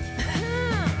join us?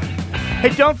 Hey,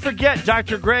 don't forget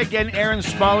Dr. Greg and Aaron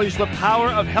Smalley's The Power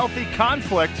of Healthy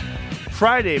Conflict.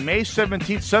 Friday, May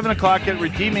 17th, 7 o'clock at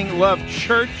Redeeming Love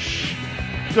Church.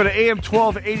 Go to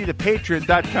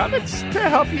am1280thepatriot.com. It's to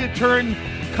help you turn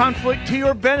conflict to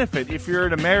your benefit. If you're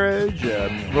in a marriage, a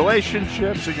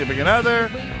relationship, significant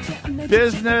other,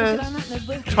 business,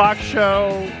 talk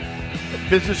show,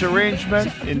 business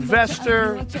arrangement,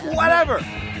 investor, whatever.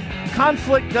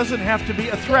 Conflict doesn't have to be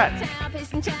a threat.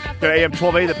 Go to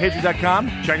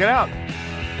am1280thepatriot.com. Check it out.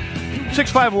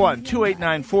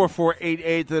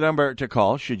 651-289-4488, the number to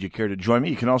call should you care to join me.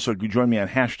 You can also join me on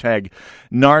hashtag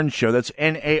NARN Show. That's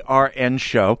NARN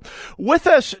Show. With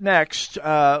us next,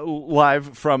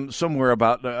 live from somewhere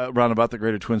around about the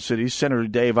greater Twin Cities, Senator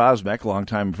Dave Osmek,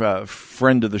 longtime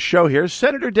friend of the show here.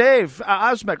 Senator Dave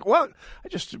Osmek, well, I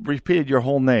just repeated your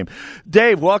whole name.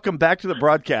 Dave, welcome back to the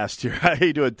broadcast here. How are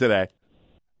you doing today?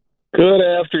 Good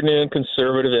afternoon,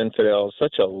 conservative infidels.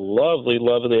 Such a lovely,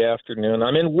 lovely afternoon.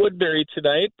 I'm in Woodbury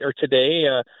today,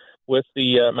 with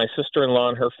my sister-in-law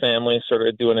and her family, sort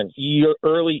of doing an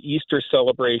early Easter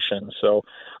celebration. So,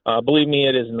 believe me,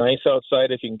 it is nice outside.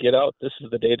 If you can get out, this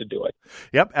is the day to do it.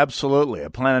 Yep, absolutely. I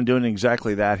plan on doing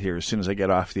exactly that here as soon as I get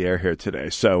off the air here today.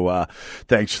 So,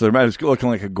 thanks for the. It's looking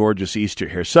like a gorgeous Easter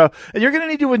here. So, and you're going to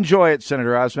need to enjoy it,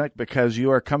 Senator Osmek, because you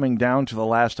are coming down to the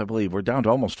last. I believe we're down to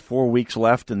almost 4 weeks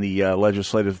left in the 4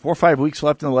 or 5 weeks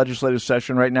left in the legislative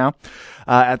session right now,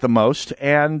 at the most.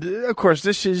 And of course,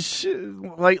 this is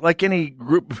like any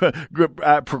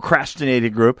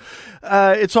procrastinated group.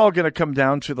 It's all going to come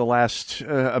down to the last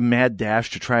a mad dash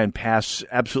to try and pass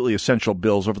absolutely essential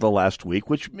bills over the last week,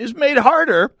 which is made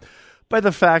harder by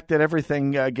the fact that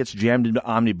everything gets jammed into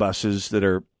omnibuses that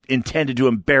are intended to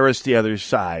embarrass the other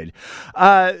side.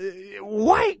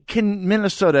 Why can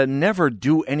Minnesota never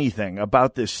do anything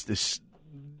about this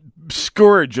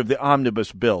scourge of the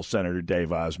omnibus bill, Senator Dave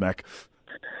Osmek?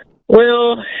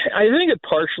 Well, I think it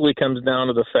partially comes down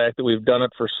to the fact that we've done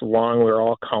it for so long, we're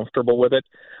all comfortable with it.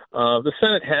 The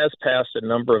Senate has passed a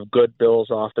number of good bills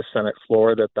off the Senate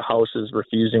floor that the House is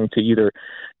refusing to either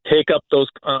take up those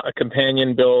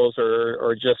companion bills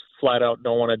or just flat out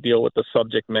don't want to deal with the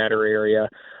subject matter area.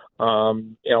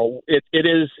 It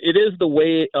is the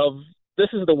way of.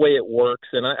 This is the way it works,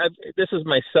 and this is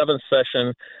my 7th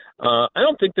session. I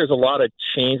don't think there's a lot of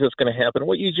change that's going to happen.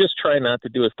 What you just try not to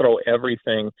do is throw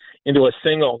everything into a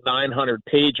single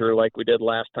 900-pager like we did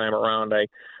last time around.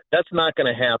 That's not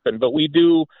going to happen. But we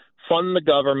do fund the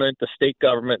government, the state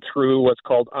government, through what's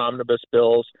called omnibus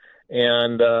bills.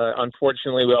 And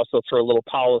unfortunately, we also throw a little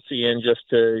policy in just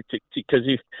because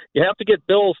you have to get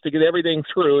bills to get everything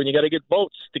through, and you got to get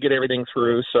votes to get everything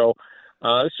through. So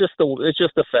it's just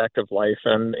the fact of life,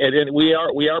 and we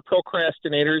are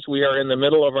procrastinators. We are in the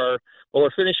middle of we're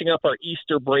finishing up our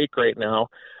Easter break right now.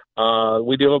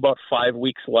 We do have about 5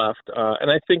 weeks left,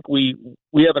 and I think we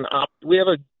have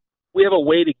a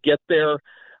way to get there.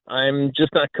 I'm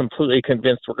just not completely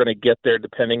convinced we're going to get there,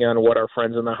 depending on what our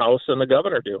friends in the House and the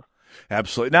governor do.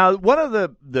 Absolutely. Now, one of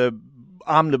the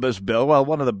omnibus bill, well,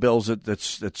 one of the bills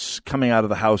that's coming out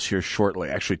of the House here shortly,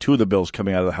 actually 2 of the bills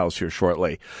coming out of the House here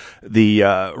shortly, the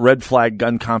red flag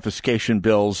gun confiscation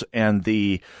bills and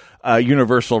the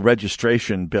universal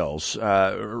registration bills.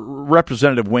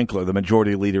 Representative Winkler, the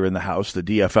majority leader in the House, the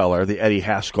DFLer, the Eddie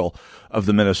Haskell of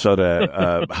the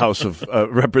Minnesota House of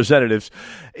Representatives,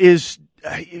 it's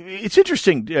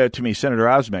interesting to me, Senator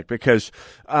Osmek, because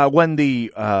when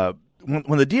the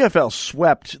DFL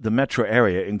swept the metro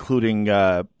area, including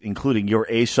your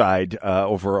A side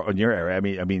over on your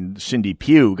area, I mean Cindy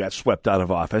Pugh got swept out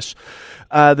of office.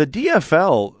 The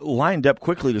DFL lined up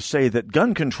quickly to say that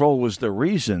gun control was the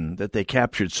reason that they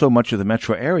captured so much of the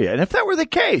metro area. And if that were the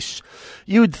case,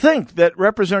 you'd think that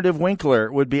Representative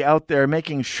Winkler would be out there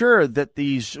making sure that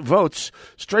these votes,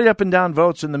 straight up and down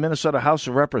votes in the Minnesota House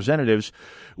of Representatives,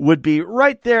 would be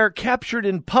right there captured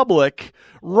in public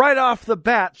right off the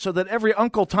bat so that every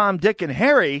Uncle Tom, Dick, and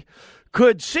Harry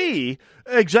could see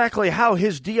exactly how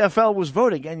his DFL was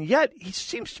voting. And yet he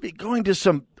seems to be going to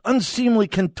some unseemly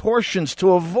contortions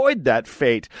to avoid that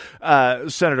fate.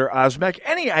 Senator Osmek,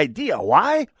 any idea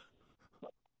why?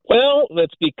 Well,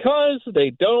 that's because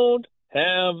they don't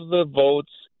have the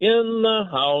votes in the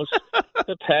House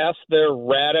to pass their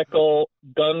radical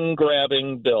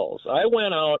gun-grabbing bills. I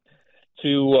went out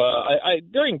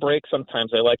during break,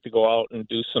 sometimes I like to go out and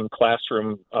do some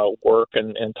classroom work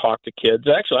and talk to kids.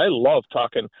 Actually, I love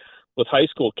talking with high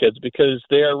school kids because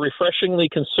they are refreshingly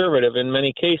conservative in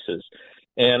many cases.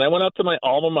 And I went out to my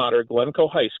alma mater, Glencoe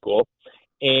High School,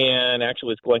 and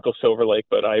actually it's Glencoe Silver Lake,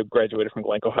 but I graduated from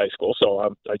Glencoe High School,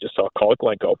 so I just call it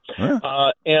Glencoe.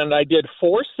 Yeah. And I did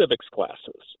 4 civics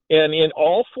classes. And in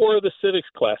all 4 of the civics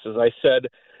classes, I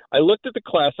looked at the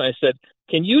class and I said,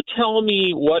 can you tell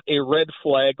me what a red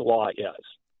flag law is?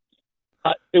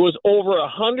 It was over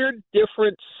 100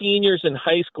 different seniors in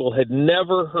high school had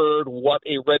never heard what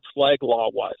a red flag law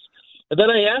was. And then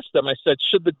I asked them, I said,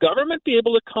 should the government be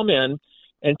able to come in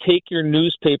and take your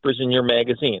newspapers and your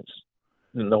magazines?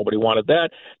 Nobody wanted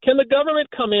that. Can the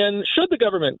government come in? Should the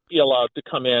government be allowed to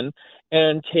come in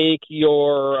and take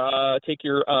your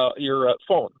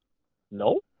phone?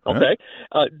 No, Okay.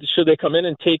 Should they come in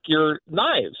and take your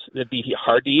knives? It'd be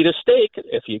hard to eat a steak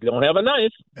if you don't have a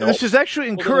knife. This is actually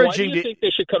encouraging. Why do you think they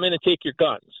should come in and take your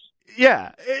guns?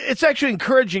 Yeah, it's actually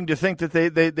encouraging to think that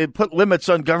they put limits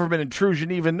on government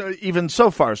intrusion even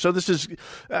so far. So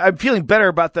I'm feeling better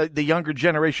about the younger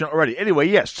generation already. Anyway,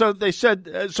 yes. So they said.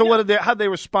 How'd they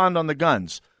respond on the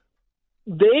guns?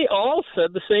 They all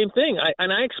said the same thing.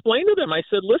 I explained to them. I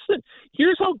said, "Listen,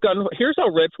 here's how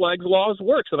red flag laws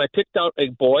works." And I picked out a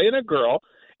boy and a girl,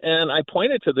 and I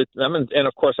pointed to them, and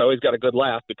of course, I always got a good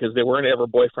laugh because they weren't ever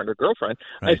boyfriend or girlfriend.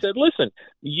 Right. I said, "Listen,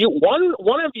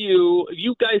 one of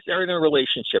you guys are in a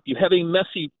relationship. You have a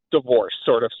messy divorce,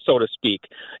 sort of, so to speak.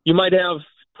 You might have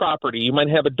property, you might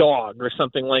have a dog or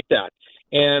something like that."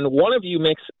 And one of you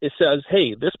says,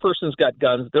 "Hey, this person's got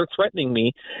guns. They're threatening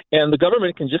me, and the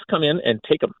government can just come in and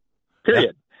take them."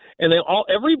 Period. Yeah. And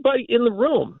everybody in the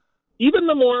room, even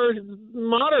the more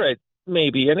moderate,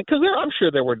 maybe, and because I'm sure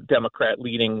there were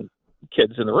Democrat-leading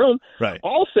kids in the room, right,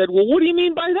 all said, "Well, what do you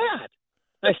mean by that?"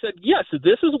 I said, "Yes,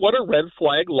 this is what a red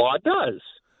flag law does."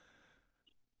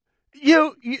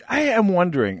 I am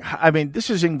wondering. I mean, this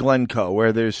is in Glencoe,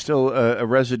 where there's still a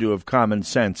residue of common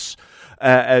sense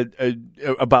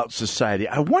about society.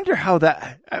 I wonder how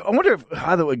that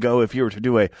would go if you were to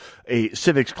do a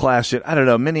civics class at, I don't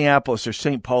know, Minneapolis or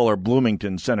St. Paul or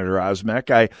Bloomington, Senator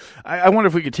Osmek. I wonder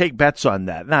if we could take bets on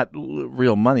that. Not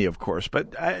real money, of course,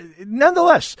 but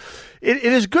nonetheless, it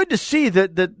is good to see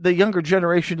that the younger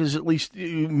generation is at least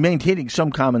maintaining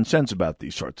some common sense about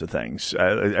these sorts of things.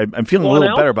 I'm feeling a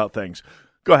little better about things.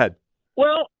 Go ahead.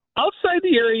 Well, outside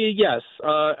the area, yes.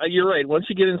 You're right. Once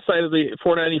you get inside of the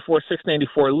 494,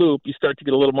 694 loop, you start to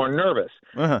get a little more nervous.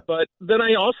 Uh-huh. But then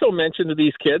I also mentioned to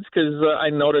these kids, because I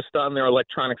noticed on their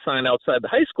electronic sign outside the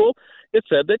high school, it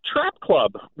said that Trap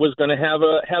Club was going to have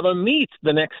a meet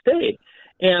the next day.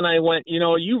 And I went,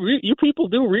 you people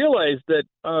do realize that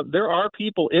there are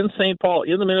people in St. Paul,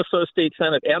 in the Minnesota State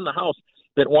Senate and the House,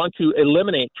 that want to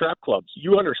eliminate trap clubs.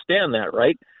 You understand that,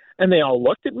 right? And they all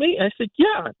looked at me, and I said,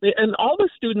 yeah. And all the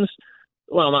students,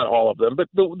 well, not all of them, but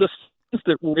the students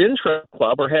that were in Trap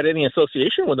Club or had any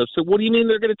association with us said, what do you mean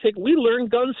they're going to take? We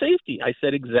learned gun safety. I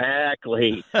said,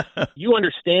 exactly. You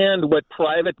understand what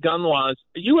private gun laws,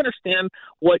 you understand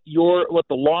what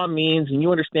the law means, and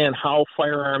you understand how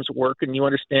firearms work, and you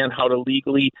understand how to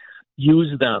legally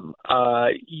use them.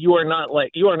 You are not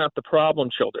the problem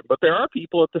children, but there are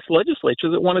people at this legislature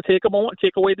that want to take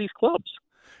away these clubs.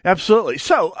 Absolutely.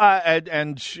 So,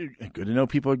 and good to know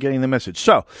people are getting the message.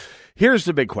 So, here's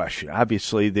the big question.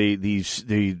 Obviously,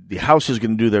 the House is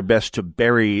going to do their best to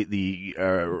bury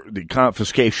the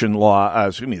confiscation law,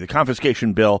 the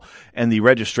confiscation bill and the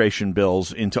registration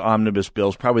bills into omnibus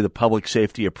bills, probably the public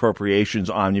safety appropriations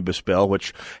omnibus bill,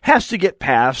 which has to get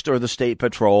passed, or the state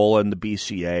patrol and the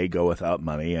BCA go without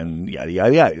money, and yada,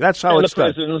 yada, yada. That's how it's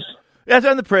done. Prisons. Yeah,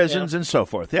 and the prisons and so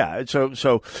forth. Yeah,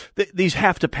 so these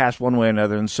have to pass one way or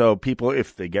another, and so people,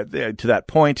 if they get to that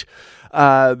point,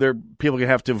 people can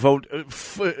have to vote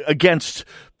against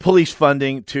police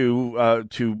funding to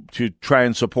try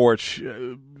and support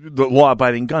the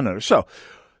law-abiding gun owners. So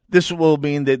this will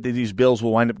mean that these bills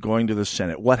will wind up going to the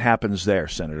Senate. What happens there,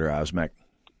 Senator Osmek?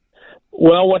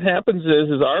 Well, what happens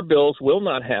is our bills will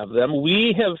not have them.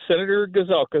 We have Senator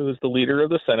Gazelka, who's the leader of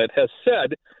the Senate, has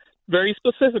said very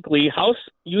specifically, House,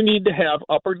 you need to have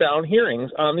up or down hearings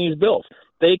on these bills.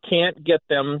 They can't get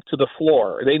them to the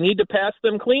floor. They need to pass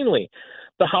them cleanly.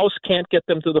 The House can't get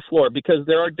them to the floor because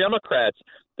there are Democrats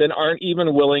that aren't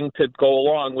even willing to go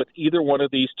along with either one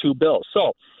of these two bills.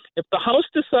 So if the House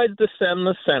decides to send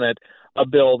the Senate a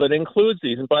bill that includes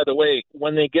these, and by the way,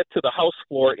 when they get to the House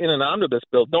floor in an omnibus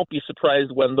bill, don't be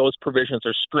surprised when those provisions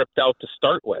are stripped out to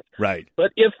start with. Right.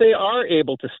 But if they are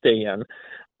able to stay in,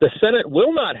 the Senate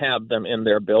will not have them in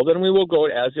their bill. Then we will go,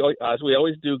 as we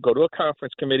always do, go to a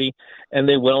conference committee, and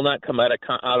they will not come out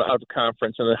of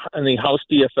conference. And the House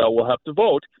DFL will have to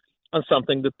vote on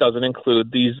something that doesn't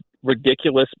include these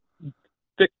ridiculous,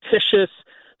 fictitious,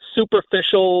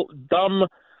 superficial, dumb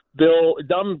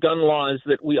gun laws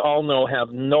that we all know have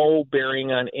no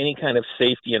bearing on any kind of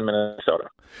safety in Minnesota.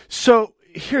 So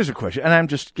here's a question, and I'm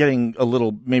just getting a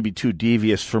little maybe too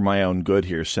devious for my own good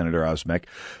here, Senator Osmek,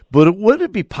 but would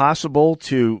it be possible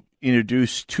to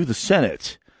introduce to the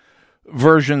Senate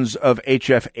versions of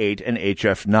H.F. 8 and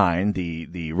H.F. 9,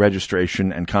 the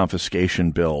registration and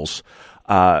confiscation bills,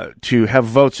 to have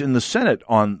votes in the Senate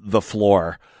on the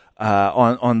floor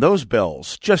on those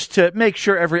bills, just to make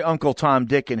sure every Uncle Tom,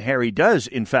 Dick, and Harry does,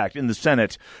 in fact, in the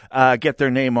Senate, get their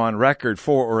name on record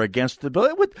for or against the bill?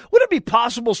 Would it be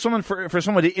possible for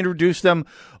someone to introduce them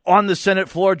on the Senate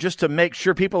floor just to make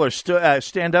sure people are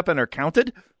stand up and are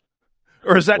counted?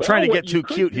 Or is that Well, trying to what get too you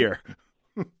could cute do- here?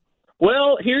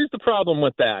 Well, here's the problem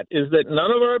with that, is that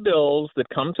none of our bills that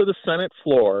come to the Senate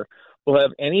floor will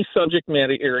have any subject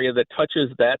matter area that touches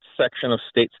that section of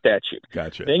state statute.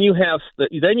 Gotcha. Then you have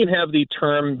the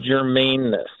term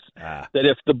germaneness. That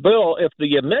if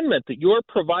the amendment that you're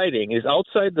providing is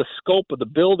outside the scope of the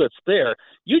bill that's there,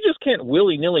 you just can't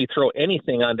willy-nilly throw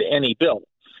anything onto any bill.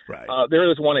 Right.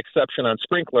 There is one exception on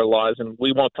sprinkler laws, and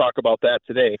we won't talk about that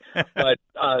today. But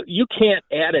you can't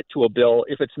add it to a bill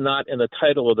if it's not in the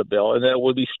title of the bill, and then it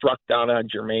will be struck down on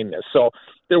germaneness. So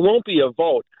there won't be a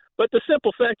vote. But the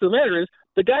simple fact of the matter is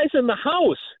the guys in the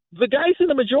House, the guys in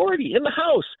the majority in the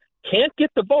House, can't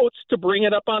get the votes to bring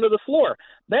it up onto the floor.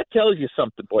 That tells you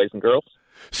something, boys and girls.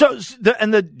 So,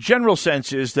 the general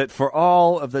sense is that for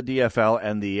all of the DFL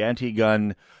and the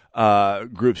anti-gun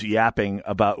groups yapping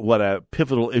about what a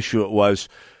pivotal issue it was,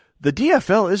 the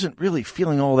DFL isn't really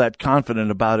feeling all that confident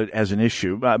about it as an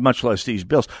issue, much less these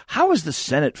bills. How is the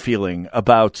Senate feeling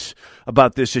about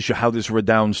this issue, how this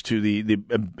redounds to the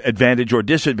advantage or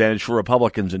disadvantage for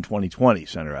Republicans in 2020,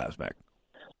 Senator Osmek?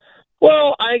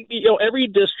 Well, every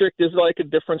district is like a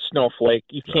different snowflake.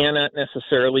 You cannot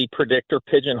necessarily predict or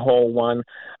pigeonhole one.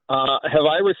 Have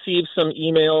I received some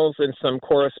emails and some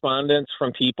correspondence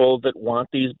from people that want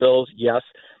these bills? Yes.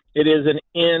 It is an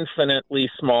infinitely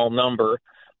small number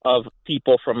of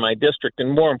people from my district.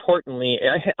 And more importantly,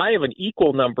 I have an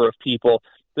equal number of people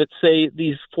that say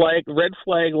these red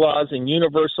flag laws and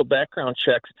universal background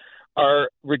checks are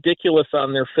ridiculous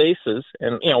on their faces.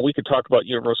 And, we could talk about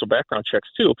universal background checks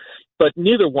too, but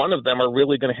neither one of them are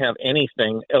really going to have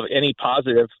anything of any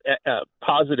positive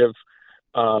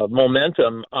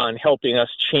momentum on helping us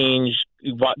change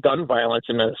gun violence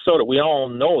in Minnesota. We all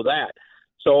know that.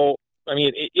 So, I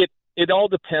mean, it all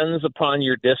depends upon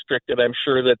your district, and I'm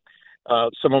sure that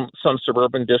some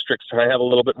suburban districts have a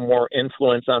little bit more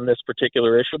influence on this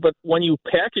particular issue. But when you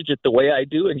package it the way I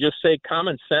do and just say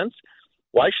common sense,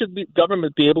 why should the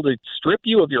government be able to strip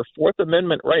you of your Fourth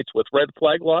Amendment rights with red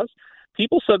flag laws?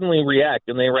 People suddenly react,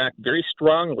 and they react very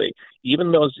strongly,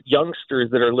 even those youngsters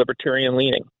that are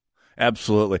libertarian-leaning.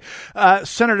 Absolutely.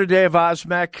 Senator Dave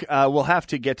Osmek, we'll have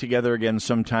to get together again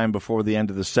sometime before the end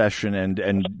of the session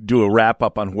and do a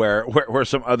wrap-up on where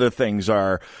some other things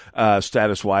are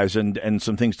status-wise and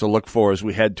some things to look for as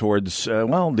we head towards,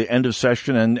 the end of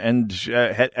session and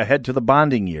head to the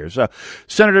bonding years.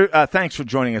 Senator, thanks for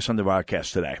joining us on the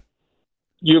broadcast today.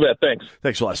 You bet. Thanks.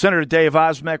 Thanks a lot. Senator Dave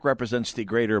Osmek represents the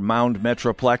greater Mound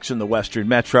Metroplex in the Western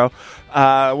Metro.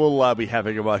 We'll be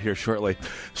having him out here shortly.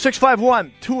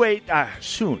 651-28,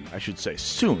 soon, I should say.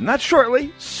 Soon. Not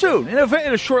shortly. Soon. In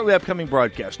a shortly upcoming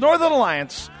broadcast. Northern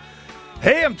Alliance,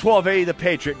 AM 1280, The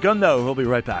Patriot. Gun though. We'll be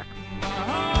right back.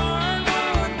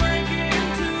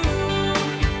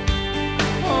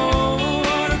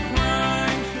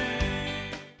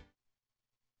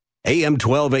 AM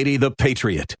 1280, The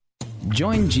Patriot.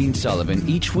 Join Gene Sullivan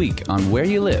each week on Where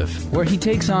You Live, where he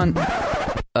takes on...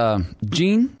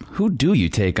 Gene, who do you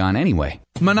take on anyway?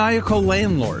 Maniacal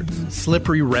landlords,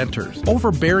 slippery renters,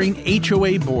 overbearing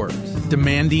HOA boards,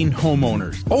 demanding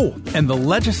homeowners. Oh, and the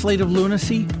legislative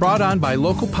lunacy brought on by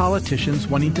local politicians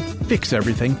wanting to fix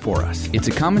everything for us. It's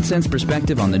a common sense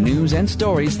perspective on the news and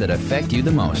stories that affect you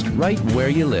the most, right where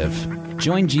you live.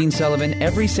 Join Gene Sullivan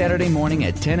every Saturday morning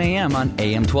at 10 a.m. on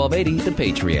AM 1280, The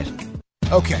Patriot.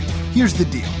 Okay, here's the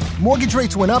deal. Mortgage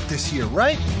rates went up this year,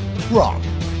 right? Wrong.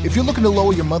 If you're looking to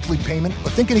lower your monthly payment or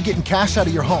thinking of getting cash out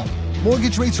of your home,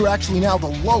 mortgage rates are actually now the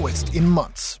lowest in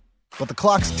months. But the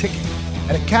clock's ticking.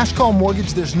 And at Cash Call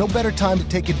Mortgage, there's no better time to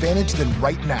take advantage than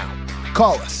right now.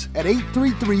 Call us at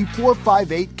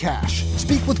 833-458-CASH.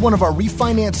 Speak with one of our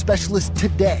refinance specialists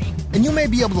today, and you may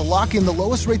be able to lock in the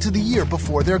lowest rates of the year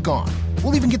before they're gone.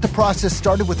 We'll even get the process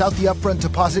started without the upfront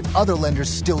deposit other lenders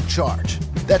still charge.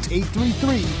 That's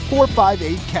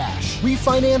 833-458-CASH.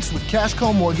 Refinance with Cash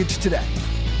Call Mortgage today.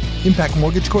 Impact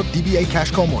Mortgage Corp. DBA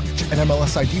Cash Call Mortgage.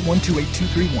 NMLS ID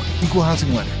 128231. Equal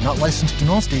housing lender. Not licensed in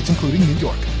all states, including New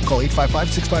York. Call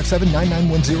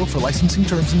 855-657-9910 for licensing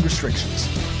terms and restrictions.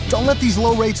 Don't let these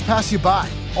low rates pass you by.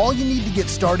 All you need to get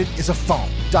started is a phone.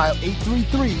 Dial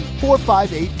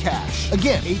 833-458-CASH.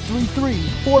 Again,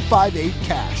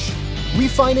 833-458-CASH.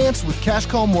 Refinance with Cash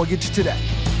Call Mortgage today.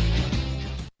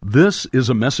 This is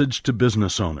a message to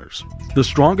business owners. The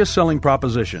strongest selling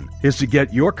proposition is to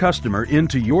get your customer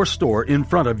into your store in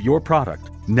front of your product.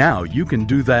 Now you can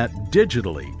do that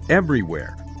digitally,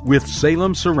 everywhere, with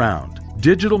Salem Surround.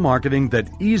 Digital marketing that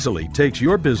easily takes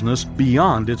your business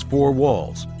beyond its four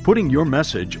walls. putting your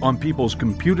message on people's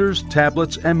computers,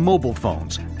 tablets, and mobile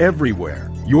phones everywhere.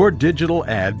 Your digital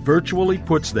ad virtually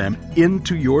puts them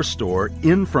into your store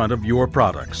in front of your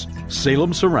products.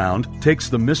 Salem Surround takes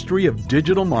the mystery of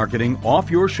digital marketing off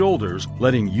your shoulders,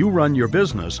 letting you run your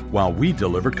business while we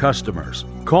deliver customers.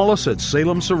 Call us at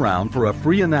Salem Surround for a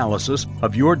free analysis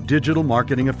of your digital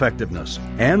marketing effectiveness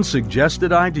and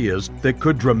suggested ideas that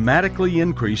could dramatically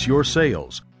increase your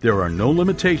sales. There are no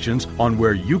limitations on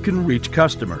where you can reach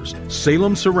customers.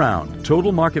 Salem Surround,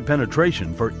 total market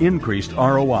penetration for increased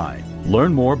ROI.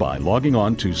 Learn more by logging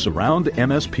on to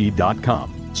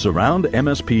surroundmsp.com.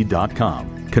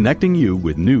 Surroundmsp.com, connecting you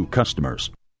with new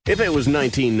customers. If it was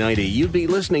 1990, you'd be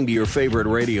listening to your favorite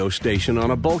radio station on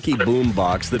a bulky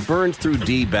boombox that burns through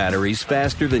D batteries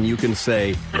faster than you can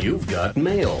say, "You've got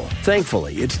mail."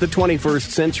 Thankfully, it's the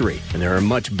 21st century, and there are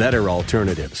much better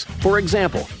alternatives. For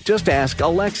example, just ask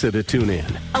Alexa to tune in.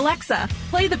 Alexa,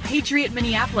 play the Patriot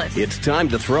Minneapolis. It's time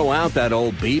to throw out that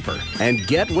old beeper and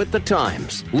get with the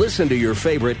times. Listen to your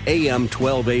favorite AM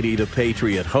 1280 The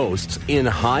Patriot hosts in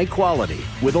high quality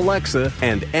with Alexa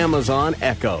and Amazon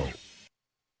Echo.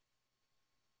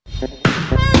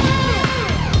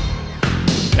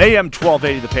 AM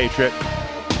 1280, The Patriot,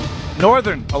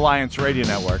 Northern Alliance Radio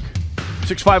Network,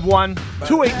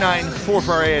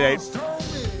 651-289-4488.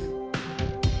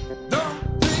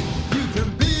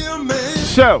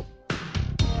 So,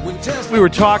 we were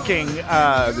talking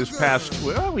this past,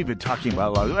 we've been talking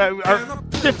about a lot. Our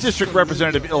 5th District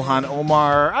Representative Ilhan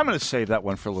Omar, I'm going to save that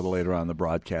one for a little later on in the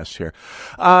broadcast here.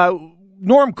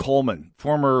 Norm Coleman,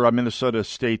 former Minnesota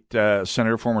State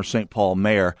Senator, former St. Paul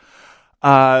Mayor,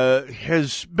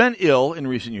 has been ill in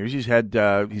recent years. He's had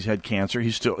cancer.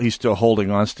 He's still holding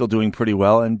on, still doing pretty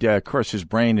well, and of course his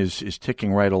brain is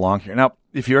ticking right along here. Now,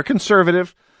 if you're a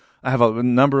conservative, I have a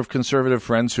number of conservative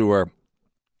friends who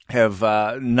have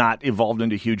not evolved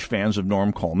into huge fans of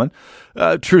Norm Coleman.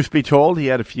 Truth be told, he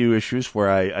had a few issues where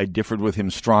I differed with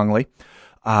him strongly.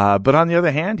 But on the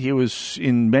other hand, he was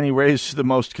in many ways the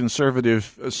most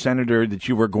conservative senator that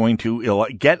you were going to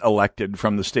get elected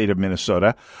from the state of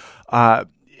Minnesota.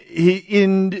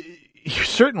 He's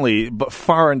certainly, but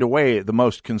far and away, the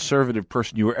most conservative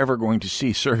person you were ever going to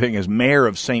see serving as mayor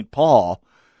of St. Paul.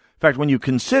 In fact, when you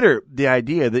consider the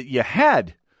idea that you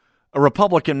had a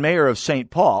Republican mayor of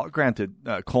St. Paul, granted,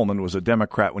 Coleman was a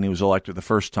Democrat when he was elected the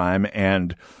first time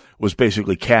and was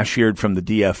basically cashiered from the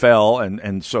DFL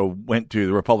and so went to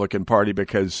the Republican Party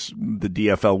because the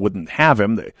DFL wouldn't have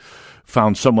him. They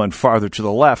found someone farther to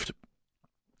the left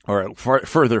or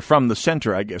further from the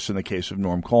center, I guess, in the case of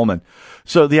Norm Coleman.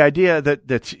 So the idea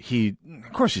that he,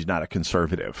 of course, he's not a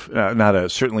conservative,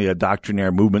 certainly a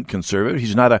doctrinaire movement conservative.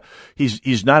 He's not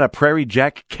a Prairie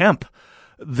Jack Kemp.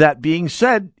 That being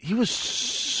said, he was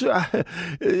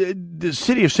the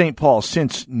city of St. Paul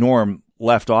since Norm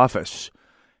left office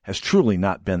has truly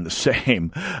not been the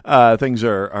same. Things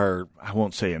are, I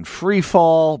won't say in free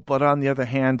fall, but on the other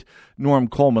hand, Norm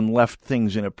Coleman left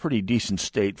things in a pretty decent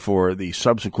state for the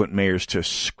subsequent mayors to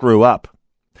screw up.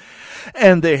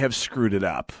 And they have screwed it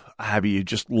up. You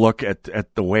just look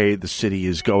at the way the city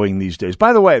is going these days.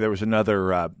 By the way, there was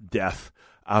another death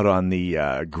out on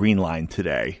the Green Line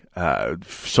today.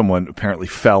 Someone apparently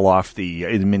fell off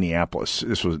in Minneapolis.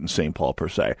 This wasn't in St. Paul per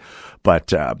se,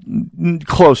 but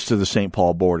close to the St.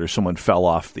 Paul border. Someone fell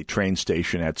off the train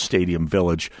station at Stadium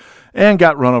Village and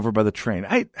got run over by the train.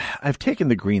 I've taken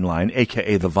the Green Line,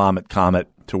 a.k.a. the Vomit Comet,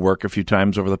 to work a few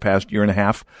times over the past year and a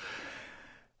half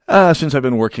since I've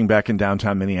been working back in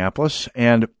downtown Minneapolis,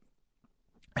 and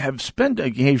have spent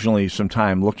occasionally some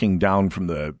time looking down from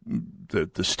the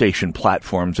station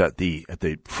platforms at the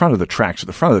front of the tracks, at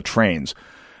the front of the trains.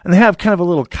 And they have kind of a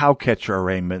little cow catcher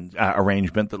arrangement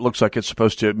that looks like it's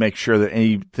supposed to make sure that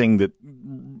anything that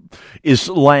is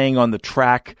laying on the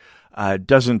track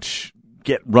doesn't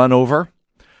get run over.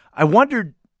 I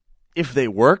wondered if they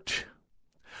worked.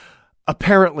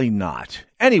 Apparently not.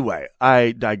 Anyway,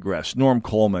 I digress. Norm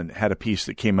Coleman had a piece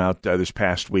that came out this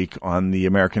past week on the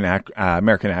American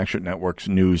Action Network's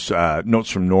news, Notes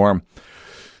from Norm.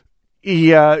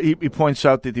 He points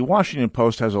out that the Washington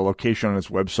Post has a location on its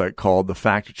website called The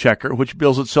Fact Checker, which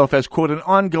bills itself as, quote, an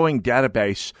ongoing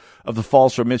database of the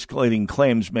false or misleading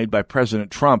claims made by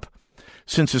President Trump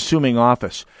since assuming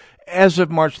office. As of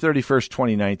March 31st,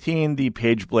 2019, the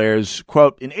page blares,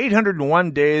 quote, in 801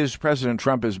 days, President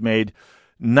Trump has made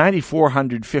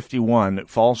 9,451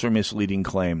 false or misleading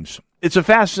claims. It's a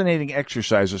fascinating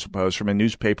exercise, I suppose, from a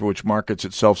newspaper which markets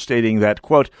itself stating that,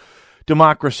 quote,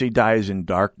 democracy dies in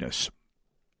darkness.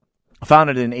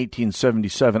 founded in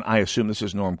 1877, I assume this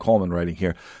is Norm Coleman writing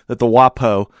here, that the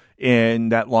WAPO in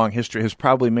that long history has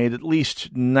probably made at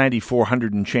least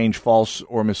 9,400 and change false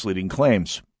or misleading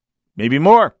claims. Maybe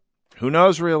more. Who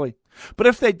knows, really? But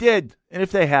if they did, and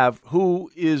if they have,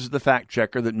 who is the fact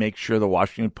checker that makes sure the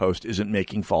Washington Post isn't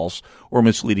making false or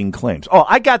misleading claims? Oh,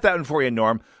 I got that one for you,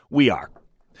 Norm. We are.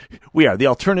 We are the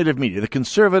alternative media, the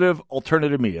conservative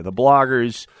alternative media, the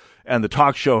bloggers and the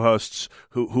talk show hosts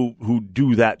who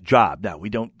do that job. Now, we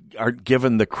aren't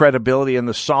given the credibility and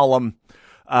the solemn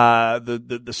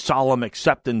the solemn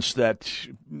acceptance that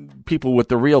people with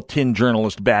the real tin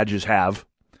journalist badges have.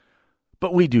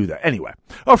 But we do that. Anyway.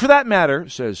 Oh, for that matter,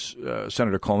 says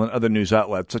Senator Coleman, other news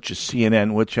outlets such as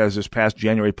CNN, which has this past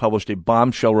January published a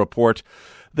bombshell report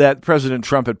that President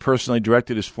Trump had personally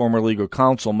directed his former legal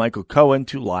counsel, Michael Cohen,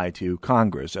 to lie to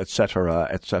Congress, etc.,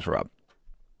 etc.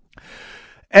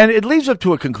 And it leads up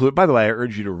to a conclusion. By the way, I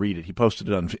urge you to read it. He posted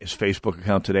it on his Facebook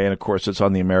account today, and of course, it's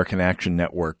on the American Action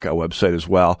Network website as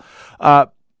well.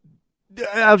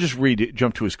 I'll just read it,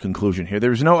 jump to his conclusion here.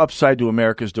 There is no upside to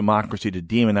America's democracy to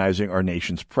demonizing our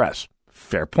nation's press.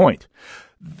 Fair point.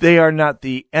 They are not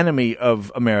the enemy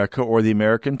of America or the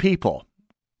American people.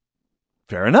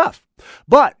 Fair enough.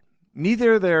 But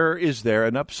neither is there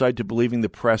an upside to believing the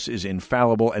press is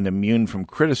infallible and immune from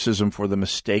criticism for the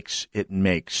mistakes it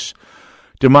makes.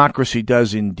 Democracy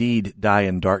does indeed die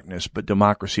in darkness, but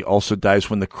democracy also dies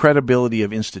when the credibility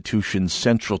of institutions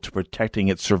central to protecting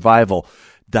its survival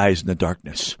dies in the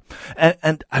darkness.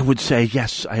 And I would say,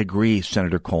 yes, I agree,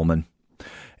 Senator Coleman.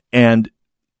 And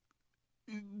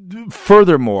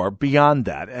furthermore, beyond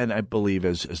that, and I believe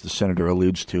as the senator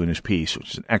alludes to in his piece,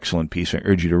 which is an excellent piece, I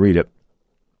urge you to read it,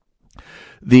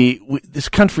 this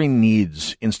country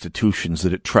needs institutions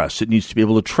that it trusts. It needs to be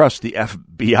able to trust the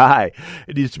FBI.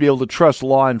 It needs to be able to trust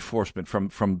law enforcement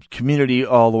from community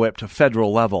all the way up to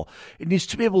federal level. It needs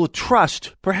to be able to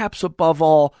trust, perhaps above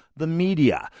all, the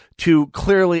media to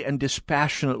clearly and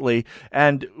dispassionately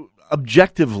and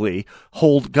objectively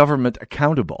hold government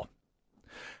accountable.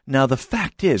 Now, the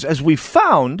fact is, as we've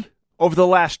found over the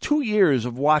last 2 years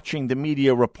of watching the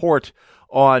media report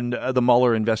on the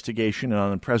Mueller investigation and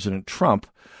on President Trump,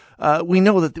 we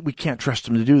know that we can't trust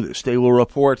them to do this. They will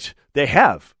report, they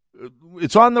have.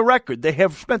 It's on the record. They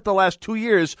have spent the last 2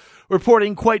 years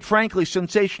reporting, quite frankly,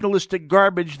 sensationalistic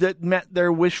garbage that met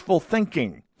their wishful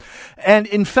thinking. And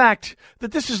in fact,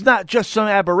 that this is not just some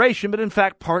aberration, but in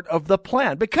fact part of the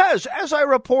plan. Because, as I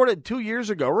reported 2 years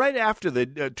ago, right after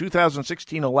the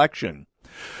 2016 election,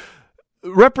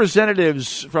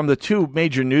 representatives from the two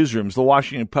major newsrooms, the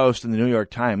Washington Post and the New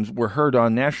York Times, were heard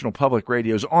on national public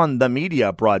radios on the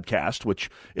media broadcast,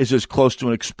 which is as close to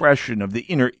an expression of the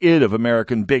inner id of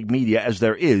American big media as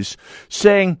there is,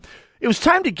 saying it was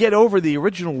time to get over the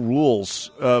original rules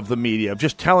of the media, of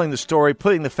just telling the story,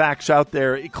 putting the facts out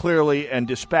there clearly and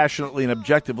dispassionately and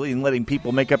objectively and letting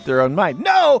people make up their own mind.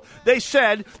 No, they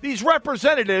said, these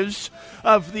representatives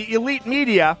of the elite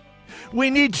media, we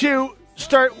need to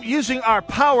start using our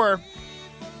power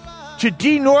to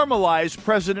denormalize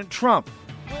President Trump.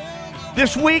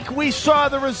 This week, we saw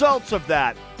the results of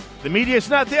that. The media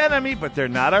is not the enemy, but they're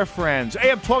not our friends.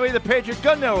 AM 1280 The Patriot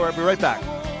Gun Network. I'll be right back.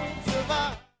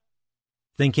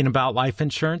 Thinking about life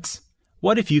insurance?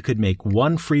 What if you could make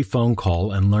one free phone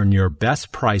call and learn your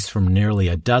best price from nearly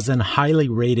a dozen highly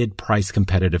rated price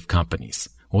competitive companies?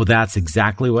 Well, that's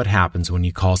exactly what happens when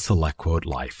you call SelectQuote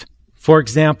Life. For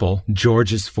example,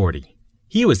 George is 40.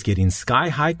 He was getting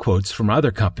sky-high quotes from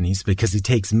other companies because he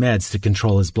takes meds to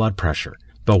control his blood pressure.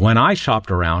 But when I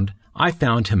shopped around, I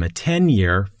found him a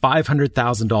 10-year,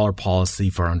 $500,000 policy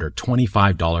for under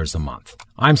 $25 a month.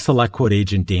 I'm SelectQuote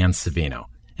agent Dan Savino.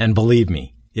 And believe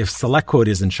me, if SelectQuote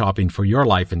isn't shopping for your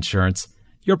life insurance,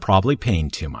 you're probably paying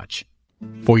too much.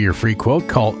 For your free quote,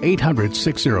 call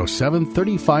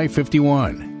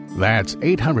 800-607-3551. That's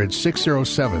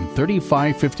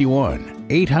 800-607-3551.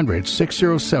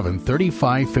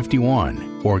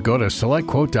 800-607-3551. Or go to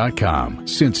SelectQuote.com.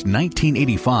 Since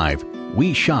 1985,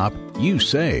 we shop, you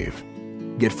save.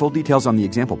 Get full details on the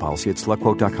example policy at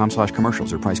SelectQuote.com/commercials.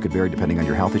 Their price could vary depending on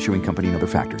your health, issuing company, and other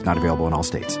factors. Not available in all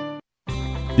states.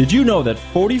 Did you know that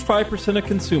 45% of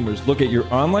consumers look at your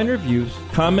online reviews,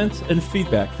 comments, and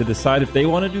feedback to decide if they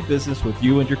want to do business with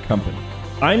you and your company?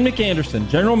 I'm Nick Anderson,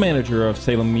 General Manager of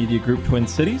Salem Media Group Twin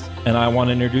Cities, and I want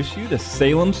to introduce you to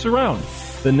Salem Surround,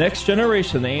 the next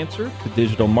generation answer to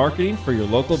digital marketing for your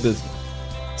local business.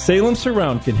 Salem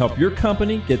Surround can help your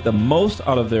company get the most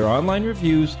out of their online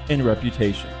reviews and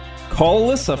reputation. Call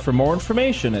Alyssa for more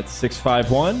information at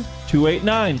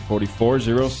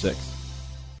 651-289-4406.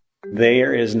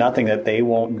 There is nothing that they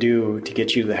won't do to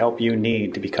get you the help you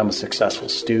need to become a successful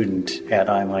student at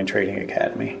Online Trading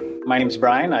Academy. My name's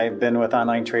Brian. I've been with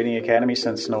Online Trading Academy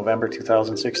since November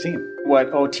 2016.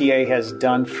 What OTA has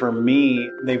done for me,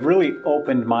 they've really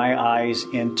opened my eyes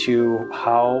into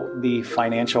how the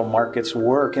financial markets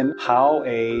work and how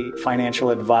a financial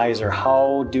advisor,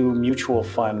 how do mutual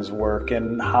funds work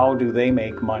and how do they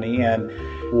make money, and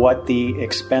what the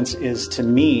expense is to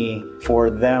me for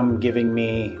them giving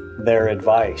me their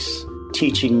advice.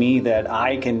 Teaching me that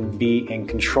I can be in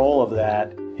control of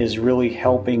that is really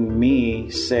helping me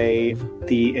save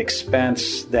the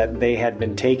expense that they had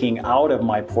been taking out of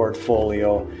my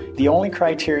portfolio. The only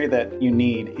criteria that you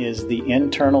need is the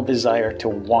internal desire to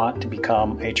want to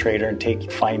become a trader and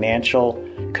take financial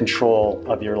control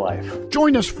of your life.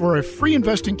 Join us for a free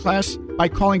investing class by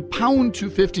calling pound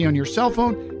 250 on your cell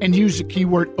phone and use the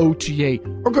keyword OTA,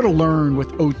 or go to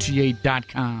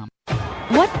learnwithota.com.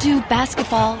 What do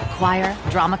basketball, choir,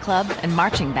 drama club, and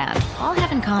marching band all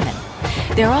have in common?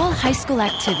 They're all high school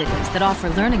activities that offer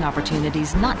learning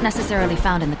opportunities not necessarily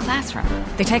found in the classroom.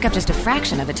 They take up just a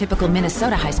fraction of a typical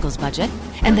Minnesota high school's budget,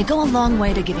 and they go a long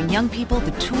way to giving young people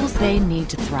the tools they need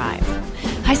to thrive.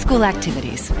 High school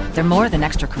activities, they're more than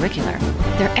extracurricular.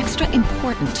 They're extra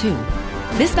important, too.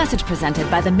 This message presented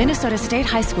by the Minnesota State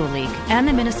High School League and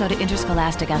the Minnesota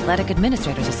Interscholastic Athletic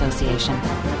Administrators Association.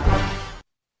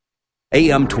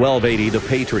 AM 1280, The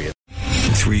Patriot.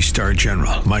 3-star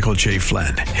General Michael J.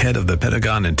 Flynn, head of the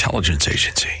Pentagon Intelligence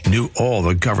Agency, knew all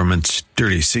the government's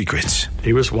dirty secrets.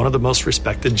 He was one of the most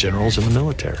respected generals in the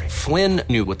military. Flynn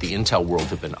knew what the intel world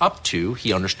had been up to.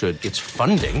 He understood its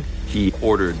funding. He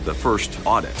ordered the first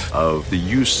audit of the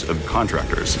use of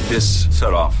contractors. This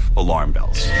set off alarm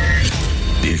bells.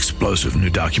 The explosive new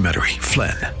documentary,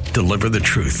 Flynn, Deliver the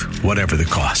Truth, Whatever the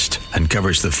Cost,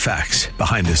 uncovers the facts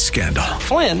behind this scandal.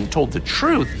 Flynn told the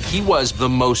truth. He was the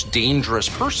most dangerous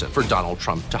person for Donald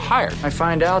Trump to hire. I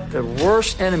find out the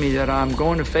worst enemy that I'm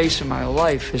going to face in my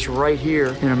life is right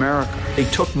here in America. They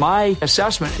took my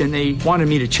assessment and they wanted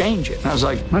me to change it. And I was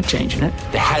like, I'm not changing it.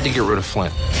 They had to get rid of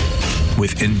Flynn.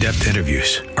 With in-depth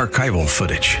interviews, archival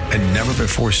footage, and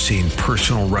never-before-seen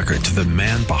personal records of the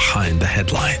man behind the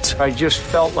headlines. I just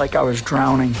felt like I was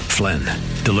drowning. Flynn,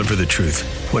 Deliver the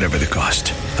Truth, Whatever the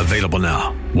Cost. Available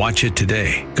now. Watch it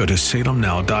today. Go to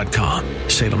salemnow.com.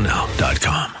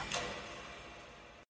 salemnow.com.